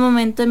este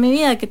momento de mi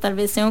vida, que tal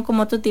vez tengo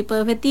como otro tipo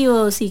de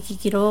objetivos y que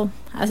quiero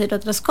hacer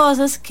otras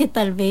cosas, que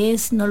tal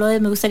vez no lo es.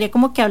 Me gustaría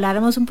como que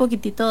habláramos un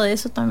poquitito de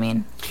eso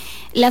también.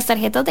 Las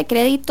tarjetas de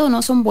crédito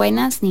no son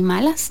buenas ni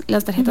malas.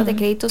 Las tarjetas de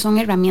crédito son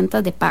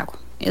herramientas de pago.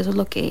 Eso es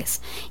lo que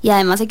es. Y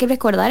además hay que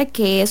recordar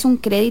que es un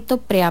crédito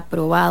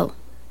preaprobado.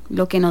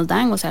 Lo que nos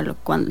dan, o sea,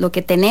 lo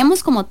que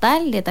tenemos como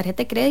tal de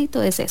tarjeta de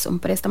crédito es eso, un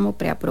préstamo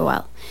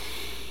preaprobado.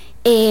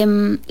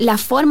 La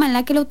forma en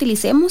la que lo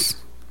utilicemos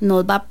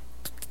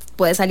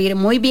puede salir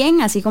muy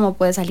bien, así como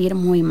puede salir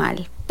muy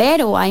mal,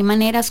 pero hay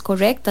maneras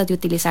correctas de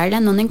utilizarla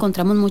donde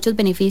encontramos muchos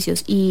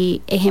beneficios.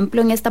 Y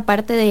ejemplo en esta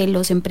parte de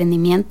los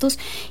emprendimientos,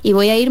 y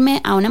voy a irme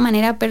a una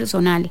manera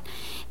personal.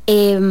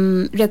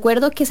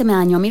 Recuerdo que se me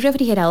dañó mi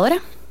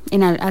refrigeradora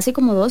hace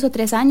como 2 o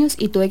 3 años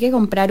y tuve que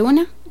comprar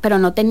una, pero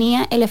no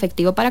tenía el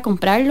efectivo para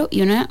comprarlo,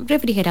 y una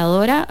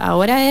refrigeradora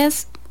ahora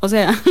es, o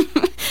sea,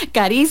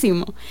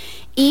 carísimo.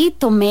 y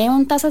tomé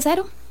un tasa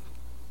cero.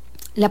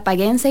 La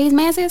pagué en 6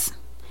 meses,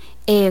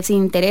 sin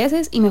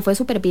intereses, y me fue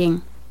súper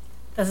bien.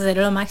 Tasa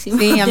cero lo máximo.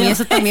 Sí, a mí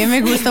eso también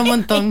me gusta un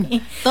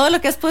montón. Todo lo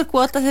que es por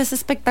cuotas es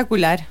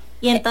espectacular.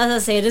 Y en tasa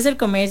cero es el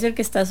comercio el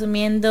que está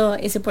asumiendo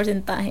ese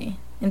porcentaje.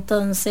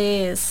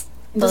 Entonces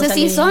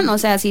sí son, o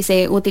sea, si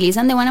se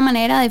utilizan de buena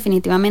manera,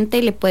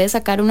 definitivamente le puede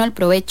sacar uno al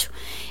provecho.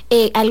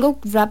 Algo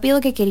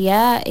rápido que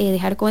quería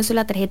dejar con eso de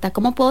la tarjeta.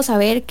 ¿Cómo puedo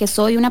saber que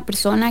soy una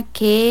persona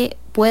que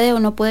puede o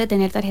no puede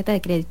tener tarjeta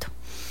de crédito?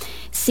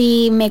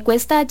 Si me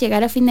cuesta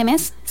llegar a fin de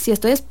mes, si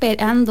estoy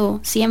esperando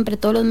siempre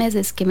todos los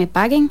meses que me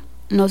paguen,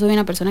 no soy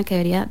una persona que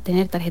debería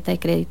tener tarjeta de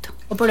crédito.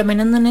 O por lo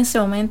menos no en ese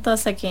momento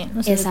hasta que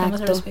nos Exacto.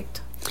 al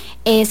respecto.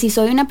 Si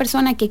soy una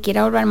persona que quiere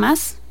ahorrar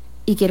más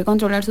y quiere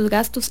controlar sus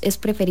gastos, es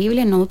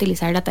preferible no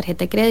utilizar la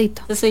tarjeta de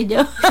crédito. Eso soy yo.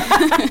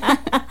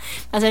 Va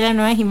a ser la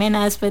nueva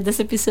Jimena después de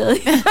ese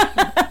episodio.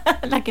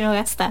 La que no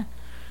gasta.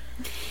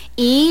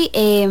 Y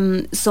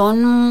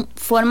son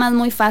formas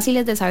muy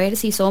fáciles de saber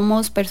si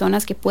somos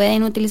personas que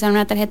pueden utilizar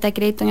una tarjeta de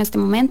crédito en este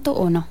momento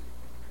o no.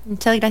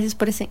 Muchas gracias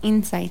por ese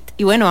insight.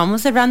 Y bueno,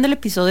 vamos cerrando el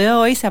episodio de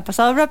hoy. Se ha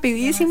pasado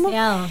rapidísimo.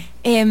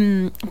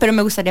 Pero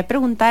me gustaría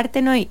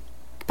preguntarte, Noy,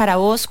 para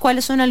vos,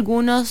 ¿cuáles son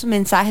algunos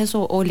mensajes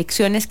o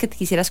lecciones que te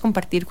quisieras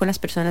compartir con las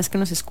personas que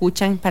nos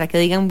escuchan para que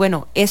digan,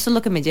 bueno, esto es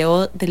lo que me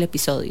llevo del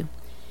episodio?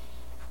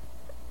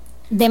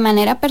 De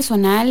manera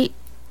personal,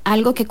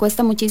 algo que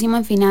cuesta muchísimo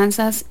en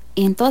finanzas,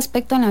 en todo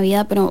aspecto en la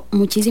vida, pero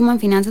muchísimo en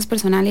finanzas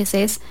personales,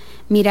 es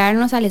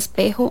mirarnos al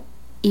espejo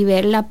y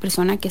ver la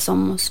persona que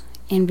somos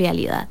en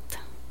realidad.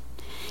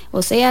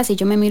 O sea, si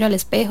yo me miro al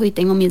espejo y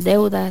tengo mis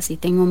deudas y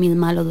tengo mis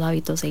malos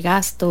hábitos de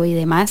gasto y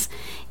demás,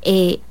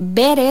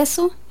 ver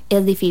eso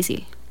es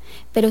difícil.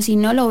 Pero si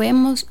no lo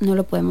vemos, no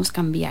lo podemos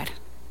cambiar.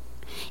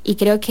 Y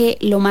creo que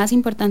lo más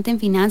importante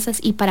en finanzas,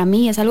 y para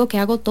mí es algo que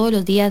hago todos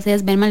los días,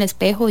 es verme al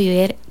espejo y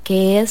ver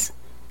qué es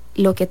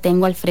lo que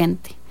tengo al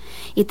frente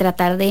y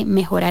tratar de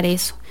mejorar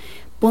eso.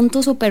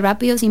 Puntos súper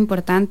rápidos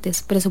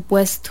importantes: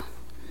 presupuesto.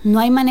 No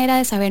hay manera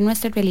de saber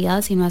nuestra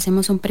realidad si no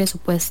hacemos un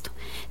presupuesto.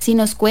 Si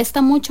nos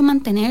cuesta mucho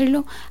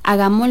mantenerlo,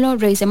 hagámoslo,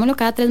 revisémoslo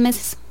cada 3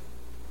 meses.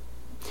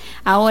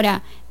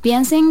 Ahora,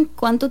 piensen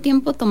cuánto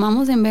tiempo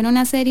tomamos en ver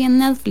una serie en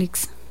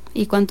Netflix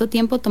y cuánto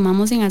tiempo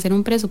tomamos en hacer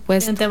un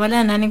presupuesto. Preguntémosle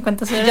a Nani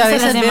cuántas horas de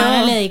la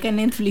semana le dedica a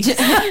Netflix.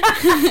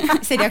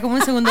 Sería como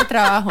un segundo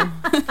trabajo.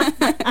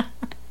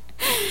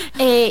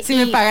 Si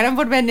me pagaran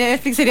por ver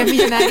Netflix sería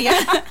millonaria.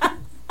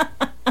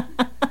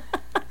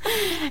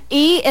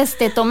 Y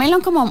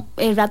tómenlo como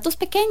ratos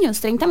pequeños,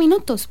 30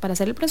 minutos para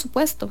hacer el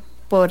presupuesto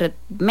por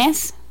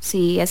mes,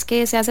 si es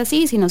que se hace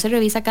así, si no se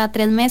revisa cada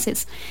 3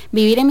 meses.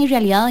 Vivir en mi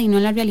realidad y no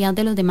en la realidad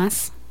de los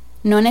demás.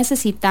 No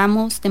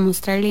necesitamos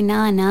demostrarle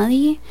nada a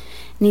nadie,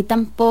 ni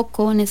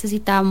tampoco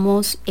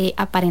necesitamos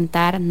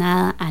aparentar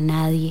nada a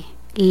nadie.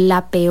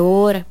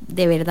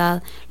 De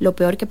verdad, lo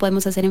peor que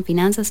podemos hacer en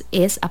finanzas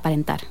es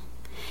aparentar.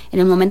 En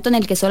el momento en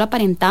el que solo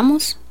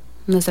aparentamos,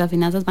 nuestras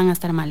finanzas van a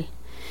estar mal.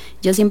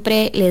 Yo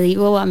siempre le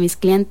digo a mis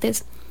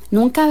clientes,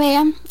 nunca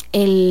vean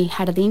el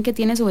jardín que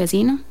tiene su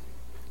vecino,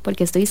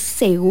 porque estoy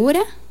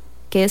segura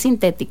que es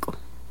sintético.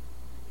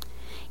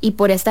 Y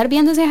por estar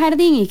viendo ese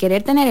jardín y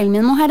querer tener el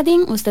mismo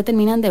jardín, usted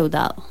termina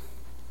endeudado.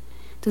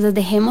 Entonces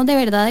dejemos de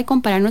verdad de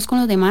compararnos con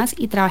los demás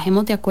y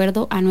trabajemos de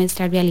acuerdo a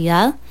nuestra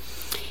realidad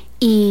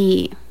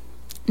y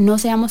no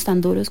seamos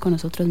tan duros con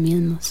nosotros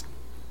mismos.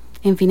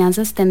 En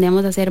finanzas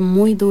tendemos a ser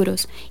muy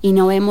duros y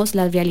no vemos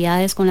las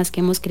realidades con las que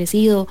hemos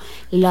crecido,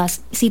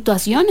 las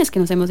situaciones que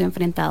nos hemos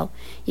enfrentado.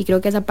 Y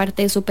creo que esa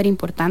parte es súper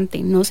importante.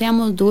 No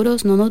seamos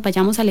duros, no nos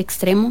vayamos al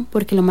extremo,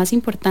 porque lo más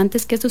importante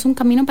es que esto es un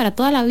camino para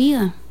toda la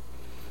vida.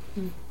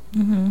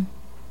 Uh-huh.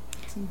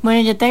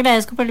 Bueno, yo te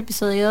agradezco por el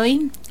episodio de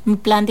hoy. Mi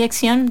plan de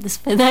acción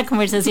después de la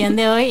conversación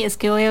de hoy es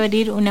que voy a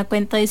abrir una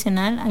cuenta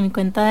adicional a mi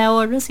cuenta de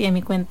ahorros y a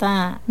mi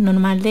cuenta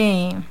normal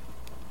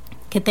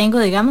que tengo,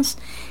 digamos,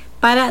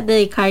 para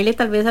dedicarle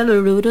tal vez a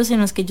los rubros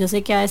en los que yo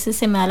sé que a veces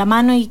se me da la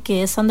mano y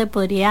que es donde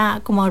podría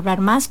como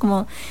ahorrar más.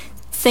 Como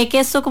sé que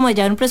esto, como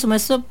llevar un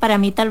presupuesto, para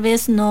mí tal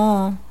vez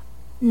no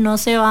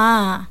se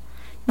va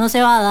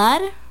a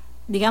dar,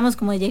 digamos,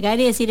 como llegar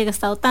y decir he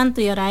gastado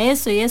tanto y ahora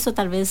esto y eso,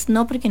 tal vez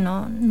no, porque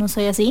no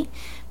soy así,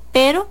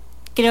 pero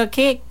creo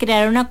que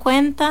crear una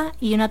cuenta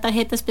y una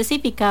tarjeta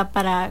específica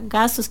para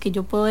gastos que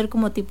yo puedo ver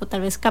como tipo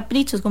tal vez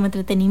caprichos, como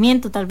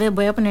entretenimiento, tal vez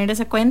voy a poner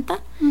esa cuenta.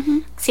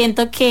 Uh-huh.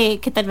 Siento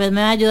que tal vez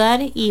me va a ayudar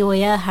y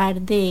voy a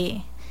dejar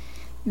de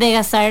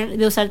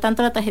usar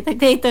tanto la tarjeta de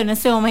crédito en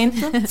este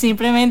momento,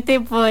 simplemente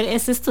por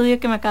ese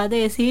estudio que me acabas de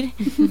decir,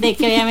 de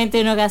que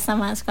obviamente uno gasta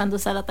más cuando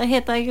usa la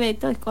tarjeta de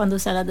crédito que cuando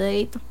usa la de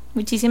débito.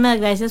 Muchísimas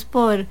gracias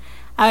por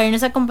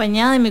habernos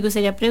acompañado y me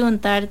gustaría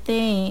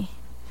preguntarte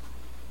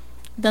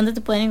 ¿dónde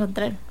te pueden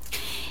encontrar?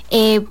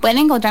 Pueden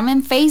encontrarme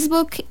en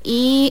Facebook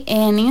y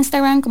en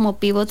Instagram como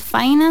Pivot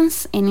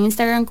Finance, en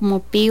Instagram como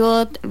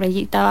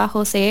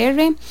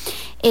Pivot_CR.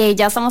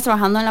 Ya estamos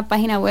trabajando en la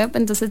página web,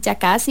 entonces ya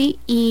casi.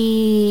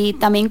 Y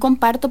también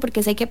comparto,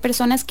 porque sé que hay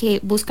personas que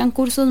buscan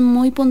cursos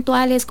muy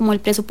puntuales, como el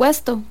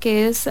presupuesto,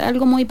 que es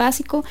algo muy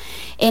básico.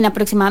 En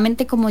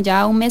aproximadamente como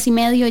ya 1 mes y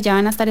medio ya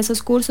van a estar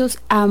esos cursos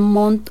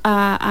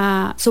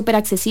a súper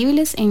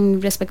accesibles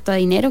en respecto a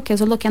dinero, que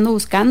eso es lo que ando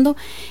buscando.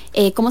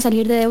 Cómo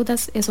salir de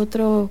deudas es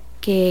otro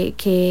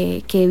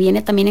que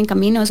viene también en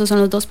camino. Esos son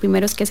los 2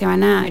 primeros que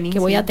que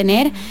voy a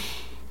tener.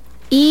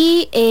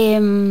 Y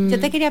yo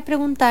te quería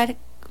preguntar,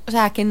 o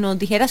sea, que nos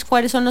dijeras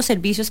cuáles son los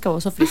servicios que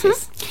vos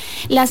ofreces.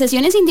 Las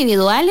sesiones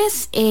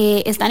individuales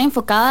están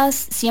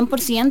enfocadas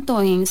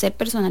 100% en ser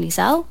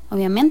personalizado,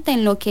 obviamente,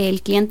 en lo que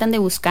el cliente ande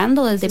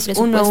buscando, desde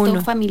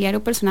presupuesto familiar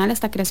o personal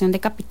hasta creación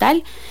de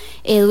capital.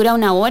 Dura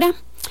 1 hora.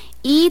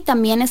 Y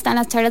también están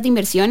las charlas de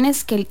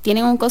inversiones, que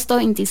tienen un costo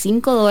de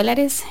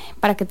 $25.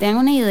 Para que tengan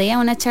una idea,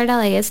 una charla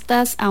de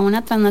estas a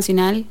una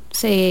transnacional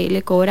se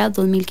le cobra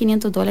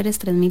 $2.500,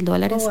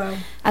 $3.000. Oh, wow.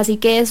 Así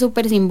que es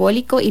súper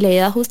simbólico, y la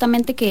idea es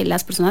justamente que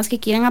las personas que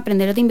quieran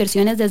aprender de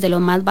inversiones desde lo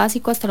más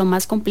básico hasta lo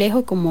más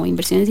complejo, como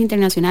inversiones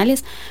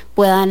internacionales,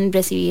 puedan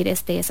recibir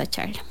esa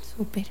charla.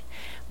 Súper.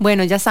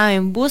 Bueno, ya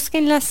saben,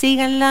 búsquenla,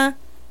 síganla,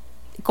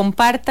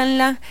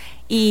 compártanla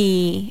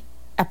y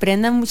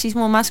aprendan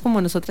muchísimo más, como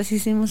nosotras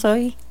hicimos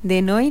hoy,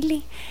 de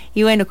Noily.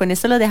 Y bueno, con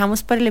esto lo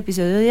dejamos para el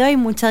episodio de hoy.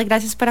 Muchas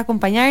gracias por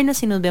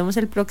acompañarnos y nos vemos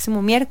el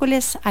próximo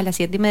miércoles a las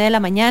 7:30 de la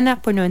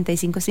mañana por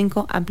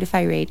 95.5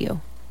 Amplify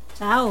Radio.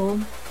 Chao.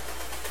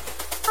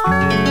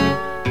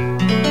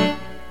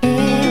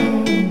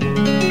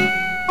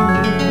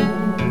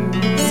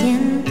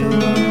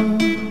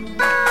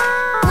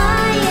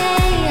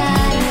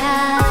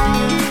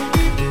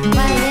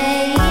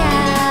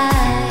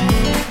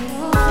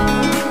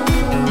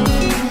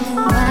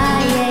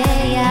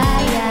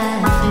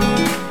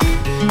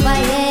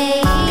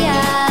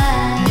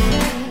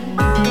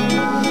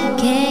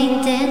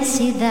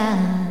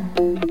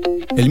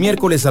 El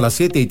miércoles a las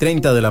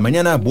 7:30 de la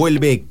mañana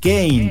vuelve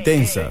Qué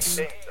Intensas,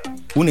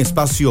 un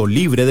espacio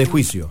libre de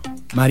juicio.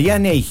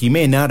 Mariana y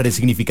Jimena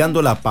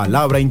resignificando la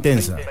palabra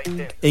intensa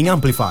en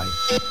Amplify.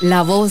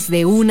 La voz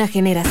de una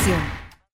generación.